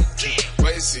 family,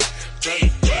 wait and see,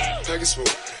 family. Package full,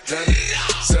 Danny,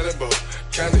 selling ball,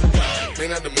 candy.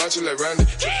 Man out the macho like Randy,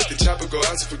 the chopper go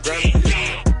out for granted.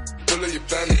 Pull up your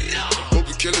bandit, hope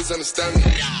the killers understand me.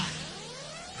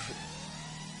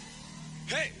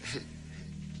 Hey!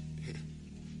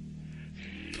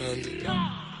 Panda,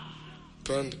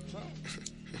 panda,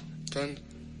 panda,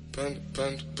 panda,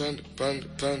 panda, panda, panda,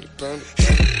 panda, panda.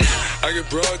 I get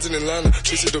broads in Atlanta,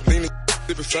 twisted up leaning,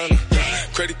 dipping fountain.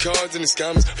 Credit cards and the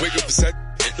scammers, wake up beside,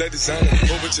 like designer,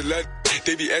 whole bunch of lead.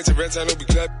 They be acting rats, I know we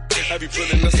clap. I be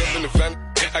pulling us up in the family.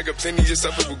 I got plenty of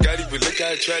stuff with Bugatti, but look how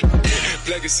I tried.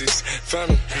 Legacies,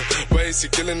 family, why is he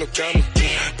killing no comma?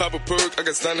 Pop a perk, I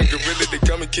got stunning gorilla, they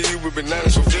come and kill you with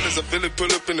bananas. For feelings, I feel it,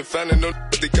 pull up in the fountain. No,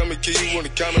 they come and kill you on the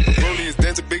counter. Broly is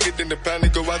dancing bigger than the pound. They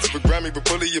go out to the Grammy, but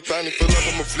pull it, your pound, pull up,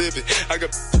 I'ma flip it. I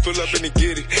got pull up and they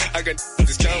get it. I got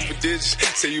discount for digits,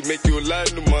 say you make you a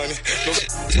lot of money. No,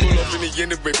 pull up in the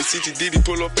end of baby, CTD,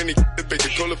 pull up in the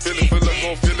baby, call it, fill it, pull up,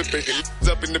 gon' fill it, baby.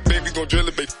 Up in the baby, gon' drill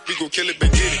it, baby, we gon' kill it,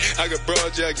 baby, get it. I got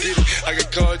broad, yeah, I get it. I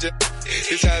got cards, yeah,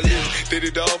 it's how I live. Did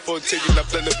it all for a ticket, I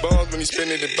play the bombs when he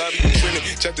spinning the Bobby, you trending.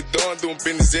 Chop the dawn, doing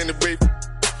business in the rape.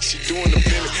 She doing the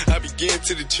feeling. I begin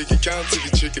to the chicken, count to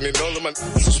the chicken, and all of my are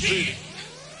split.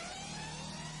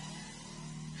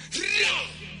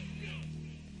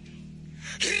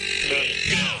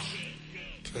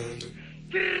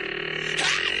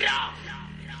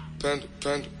 Panda,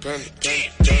 panda, panda, panda,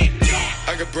 panda.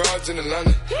 I got broads in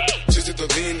Atlanta, just to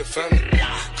lean the family.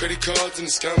 Credit cards and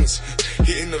the scammers,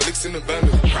 hitting the licks in the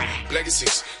bundle.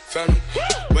 Legacies, family,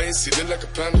 wait and see, look like a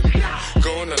panda.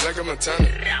 Going out like a Montana,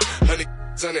 honey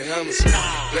on the helmets.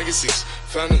 Legacies,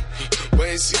 family,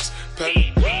 wait and see,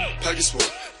 family. Pockets full,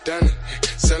 Danny,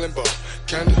 selling ball,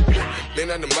 candy. Man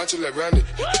on the macho like Randy,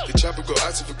 the chopper go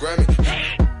out for Grammy.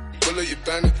 Pull up your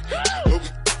bandit, hope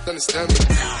you understand me.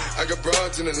 I got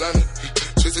broads in Atlanta,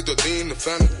 twisted to lean the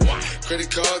family. Credit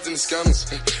cards and the scammers,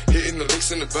 hitting the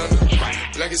licks in the bundle.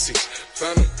 Legacy,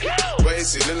 family, wait and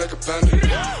see, look like a panda.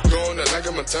 Going out like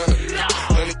a Montana,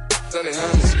 honey on the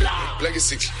helmets.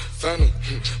 Legacy, family,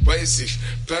 wait and see,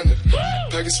 panda.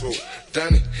 Package full,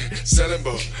 Danny, selling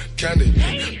ball, candy.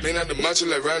 Man out the macho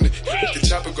like Randy, the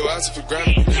chopper go out for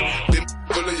granted. Then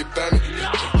pull up your bandit,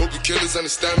 hope you killers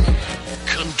understand me.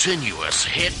 Continuous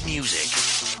hit music.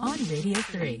 On Radio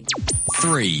 3.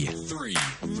 3.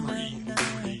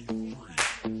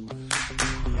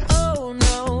 Oh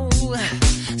no,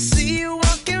 see you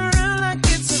walking around like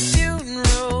it's a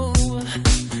funeral.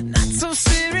 Not so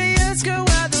serious, girl,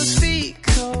 why those feet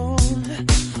cold?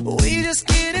 We just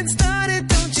getting started,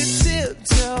 don't you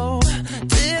tiptoe.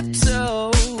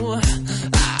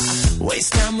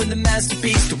 Waste time with the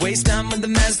masterpiece, to waste time with the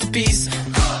masterpiece.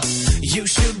 You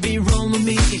should be rolling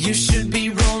me, you should be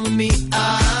rolling me.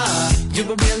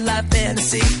 You're a real life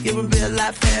fantasy. You're a real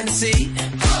life fantasy.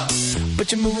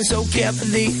 But you're moving so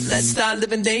carefully. Let's start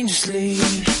living dangerously. Talk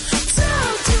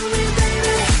to me,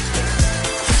 baby.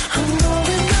 I'm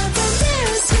going up on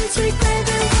this sweet, sweet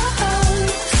baby. Whoa.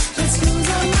 Let's lose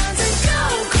our minds and go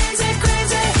crazy,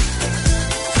 crazy.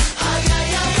 Ay,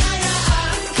 ay, ay, ay,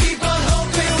 ay. Keep on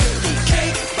hoping we'll be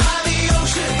cake by the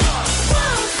ocean.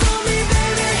 Walk for me,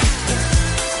 baby.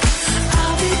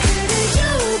 I'll be pretty,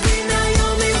 you'll be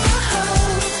Naomi. Whoa.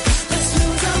 Let's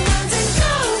lose our minds and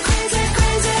go crazy,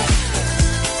 crazy.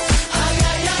 Ay,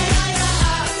 ay, ay, ay,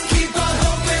 ay. Keep on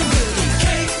hoping we'll be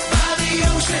cake by the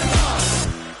ocean.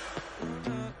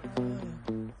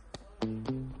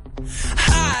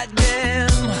 Hot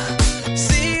damn.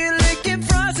 See you licking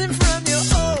frozen from your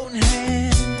own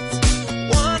hands.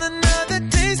 Want another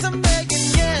taste? I'm begging,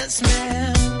 yes,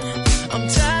 ma'am. I'm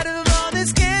tired of all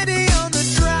this candy on the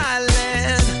dry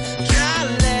land. Dry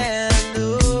land,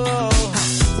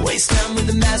 oh. Waste time with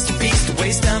the masterpiece. To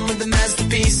waste time with the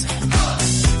masterpiece.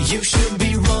 You should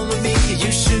be rolling with me.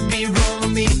 You should be rolling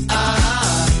with me.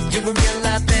 You're a real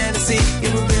life fantasy.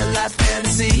 You're a real life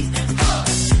fantasy.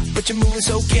 But you're moving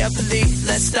so carefully.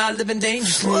 Let's start living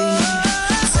dangerously.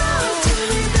 Talk to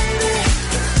me, baby.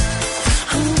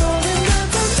 I'm rolling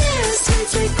up on this sweet,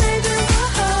 sweet baby.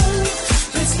 Whoa.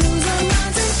 Let's lose our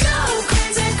minds and go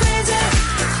crazy, crazy.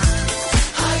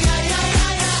 Ay, ay, ay,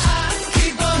 ay, ay.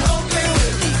 Keep on hoping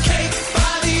we'll be cake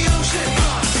by the ocean.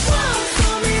 Walk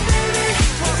for me, baby.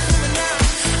 Walk for me now.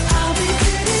 I'll be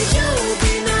pretty, you'll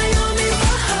be Naomi.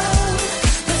 Whoa.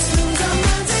 Let's lose our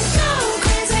minds and go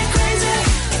crazy, crazy.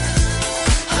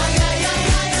 Ay, ay, ay,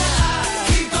 ay, ay.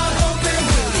 Keep on hoping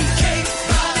we'll be cake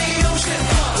by the ocean.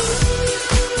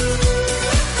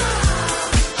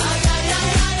 Ay, ay, ay,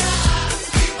 ay, ay.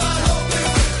 Keep on hoping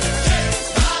we'll be cake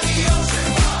by the ocean.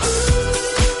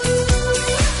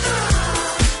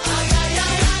 Ay, ay,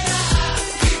 ay, ay, ay.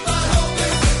 Keep on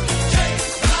hoping we'll be cake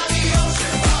by the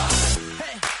ocean.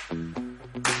 Hey,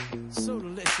 so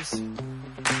delicious.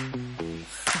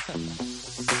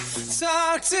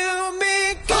 Talk to me,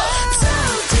 girl.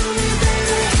 Talk to me,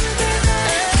 baby.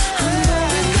 I'm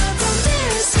rolling up on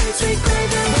this sweet, sweet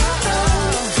baby. Whoa.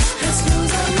 Let's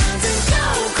lose our minds and go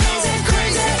crazy,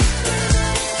 crazy.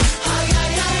 Ay,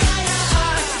 ay, ay, ay,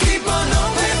 ay. Keep on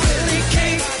hoping we'll be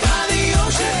cake by the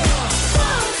ocean.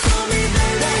 Walk for me,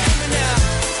 baby.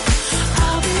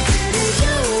 I'll be pretty,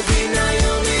 you'll be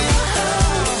Naomi. Whoa.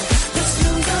 Let's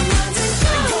lose our minds and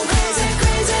go crazy,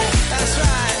 crazy. That's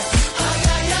right. Ay,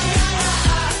 ay, ay, ay,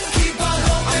 ay. Keep on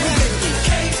hoping we'll be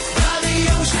cake by the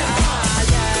ocean.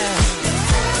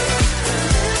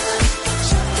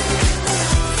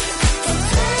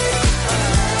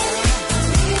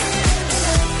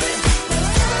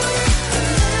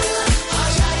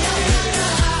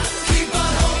 Keep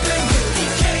on hoping we'll be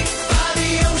cake by the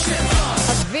ocean.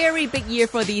 A very big year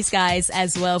for these guys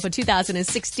as well for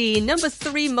 2016. Number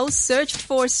 3 most searched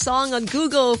for song on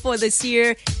Google for this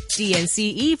year.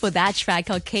 DNCE for that track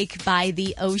called Cake by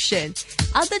the Ocean.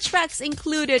 Other tracks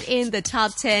included in the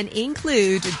top 10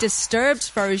 include Disturbed's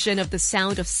version of The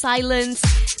Sound of Silence.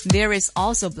 There is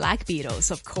also Black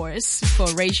Beatles, of course, for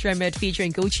Ray Shremmerd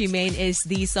featuring Gucci Mane is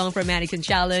the song for Mannequin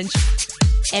Challenge.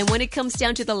 And when it comes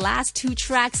down to the last 2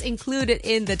 tracks included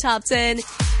in the top 10,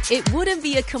 it wouldn't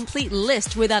be a complete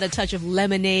list without a touch of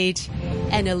Lemonade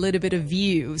and a little bit of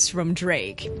Views from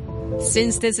Drake.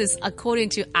 Since this is according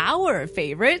to our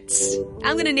favorites,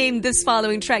 I'm going to name this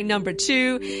following track number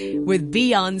 2, with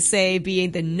Beyonce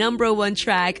being the number 1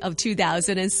 track of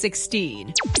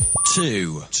 2016.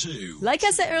 2. Like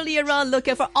I said earlier on, look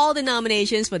out for all the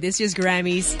nominations for this year's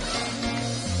Grammys.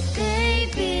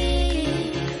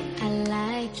 Baby, I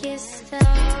like your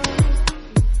stuff.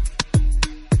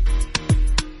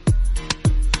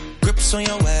 Grips on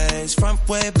your ways, front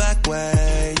way, back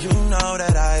way. You know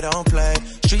that I don't play.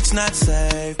 Streets not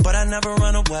safe, but I never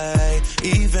run away,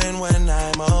 even when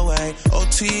I'm away.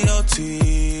 OT,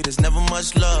 OT, there's never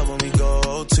much love when we go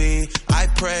OT. I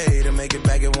pray to make it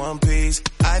back in one piece.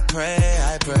 I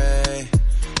pray.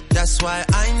 That's why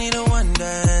I need a one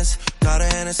dance. Got a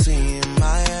Hennessy in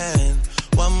my hand.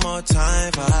 One more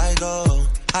time before I go.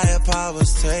 Higher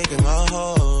powers taking a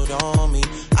hold on me.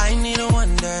 I need a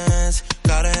one dance.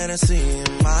 Got a Hennessy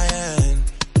in my hand.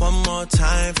 One more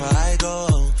time before I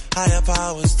go. Higher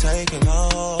powers taking a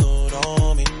hold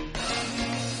on me.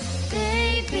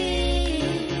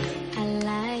 Baby, I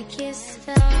like your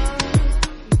stuff.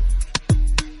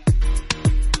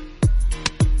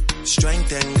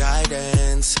 Strength and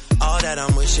guidance, all that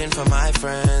I'm wishing for my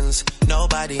friends.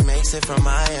 Nobody makes it from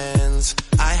my ends.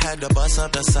 I had to bust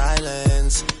up the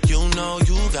silence. You know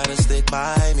you gotta stick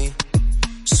by me.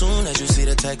 Soon as you see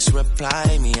the text,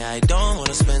 reply me. I don't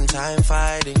wanna spend time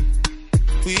fighting.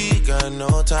 We got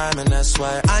no time and that's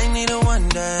why I need a one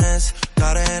dance.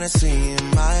 Got a Hennessy in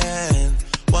my hand.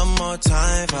 One more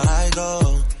time before I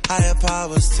go. Higher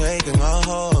powers taking a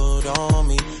hold on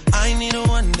me. I need a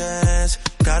one dance.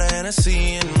 Got a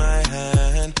Hennessy in my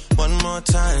hand. One more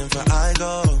time before I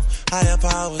go. Higher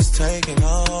powers taking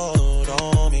a hold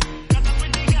on me.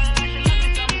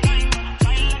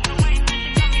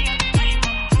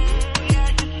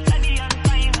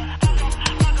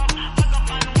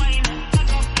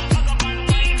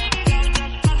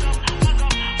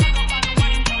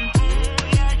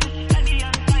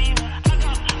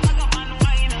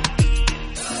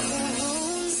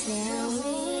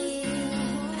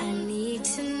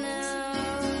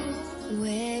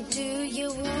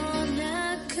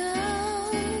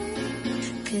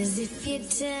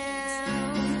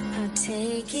 Down, I'll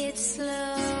take it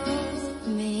slow,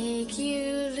 make you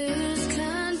lose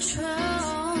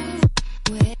control.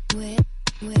 Wet, wet,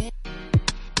 wet,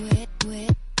 wet, wet, wet,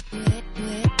 wet,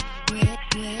 wet, wet,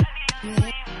 wet, wet,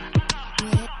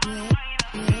 wet,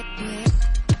 wet, wet.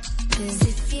 'Cause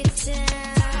if you're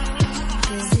down,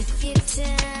 'cause if you're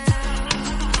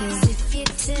down, 'cause if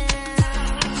you're down.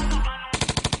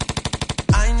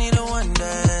 I need a one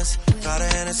dance, got a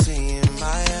Hennessy in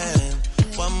my hand.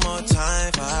 One more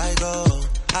time before I go.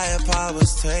 Higher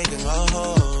powers taking a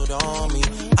hold on me.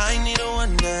 I need a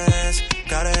one dance.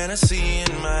 Got a Hennessy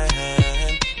in my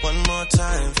hand. One more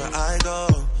time before I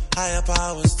go. Higher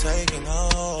powers taking a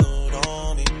hold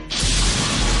on me.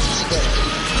 6,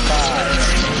 5,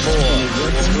 4,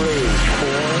 3,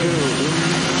 2,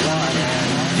 1.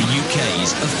 The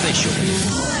UK's official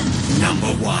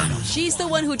 #1. She's the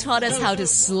one who taught us how to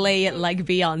slay it like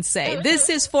Beyonce. This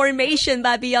is Formation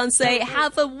by Beyonce.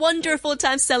 Have a wonderful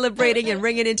time celebrating and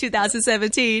ringing in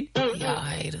 2017. Y'all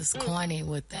haters corny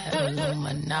with that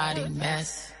Illuminati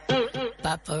mess.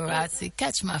 Paparazzi,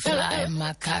 catch my fly and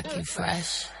my cocky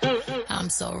fresh. I'm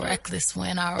so reckless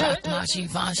when I rock my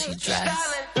Givenchy dress.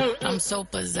 I'm so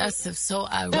possessive, so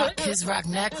I rock his rock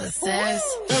necklaces.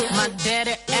 My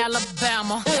daddy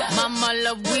Alabama, mama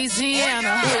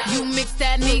Louisiana. You mix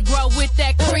that Negro with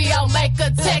that Creole, make a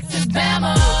Texas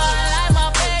Bama. I like my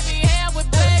baby hair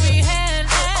with baby hair and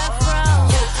afro.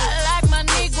 I like my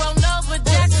Negro nose with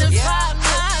Jackson 5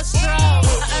 nostrils.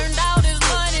 I earned all this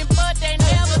money, but they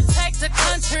never take the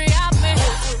country out me.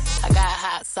 I got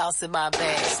hot sauce in my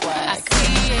bag, swag. I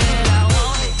see it, I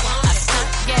want it. I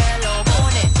stunt yellow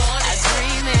on it. I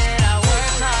dream it, I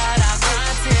work hard, I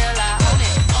grind till I own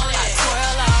it. I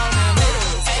twirl on them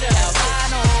hitters,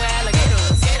 albino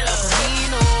alligators, El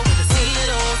Camino with the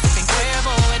CeeLo, sipping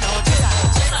Cuervo and Ochita.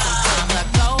 Sometimes I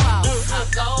go out, I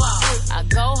go out, I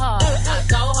go hard, I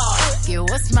go hard. Get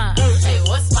what's mine, hey,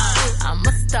 what's mine? I'm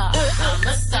a star,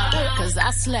 'cause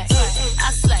I slay,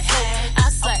 I slay, I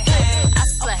slay, I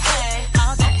slay,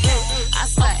 all day. I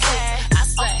slay, I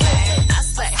slay, I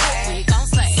slay. We gon'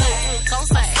 slay,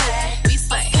 we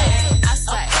slay. I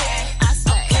slay, I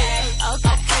slay,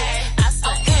 okay. I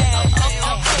slay,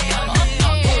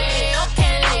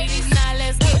 okay, ladies, now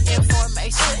let's get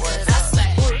information. I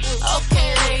slay, okay,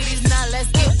 ladies, now let's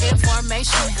get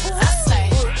information. I slay,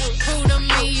 prove to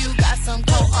me you got some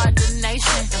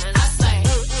coordination. I slay,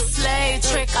 slay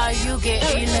trick or you get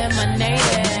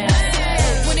eliminated.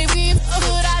 When it be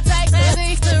good, I take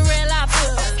the real life.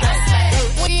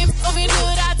 When it be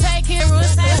good, I take it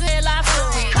real life.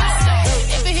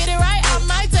 If it hit it right, I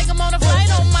might take him on a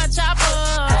flight on my chopper.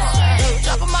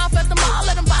 Drop him off at the mall,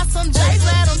 let him buy some J's,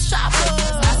 let him shop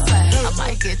I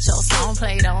might get your song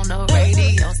played on the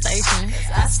radio station.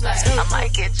 I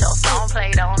might get your song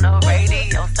played on the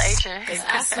radio station.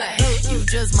 I slay. You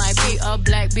just might be a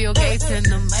black Bill Gates in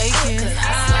the making.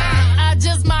 I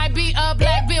just might be a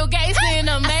black Bill Gates in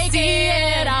the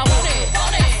making. I want it.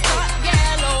 Start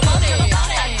yellow, want it.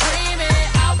 I dream it,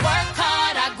 I work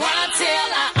hard, I grind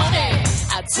till I own it.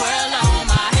 I twirl on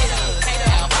my haters,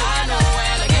 albino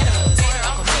alligators,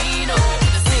 El Camino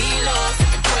with the CeeLo,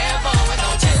 sipping Cuervo and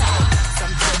Ochita.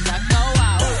 Sometimes I go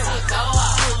out,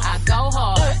 I go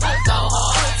hard,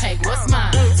 take what's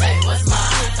mine,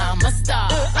 I'm a star,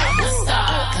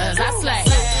 'cause I slay,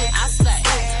 I slay,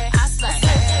 I slay,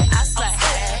 I slay,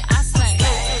 I slay,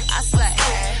 I slay,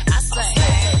 I slay,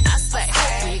 I slay.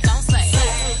 We gon' slay,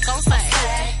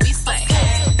 we slay.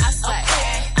 I slay,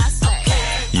 I slay.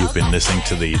 You've been listening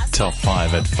to the Top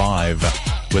 5 at 5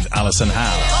 with Alyson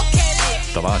Hau.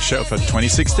 The last show for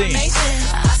 2016.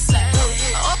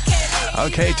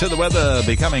 Okay, to the weather.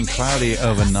 Becoming cloudy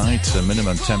overnight. A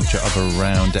minimum temperature of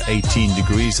around 18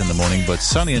 degrees in the morning, but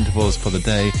sunny intervals for the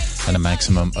day and a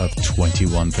maximum of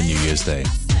 21 for New Year's Day.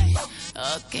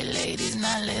 Okay, ladies,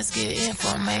 now let's get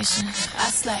information.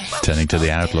 I slay. Turning to the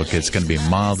outlook, it's going to be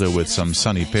milder with some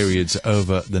sunny periods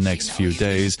over the next few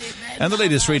days. And the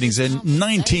latest readings in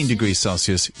 19 degrees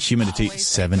Celsius, humidity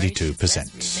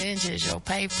 72%. Your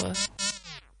paper.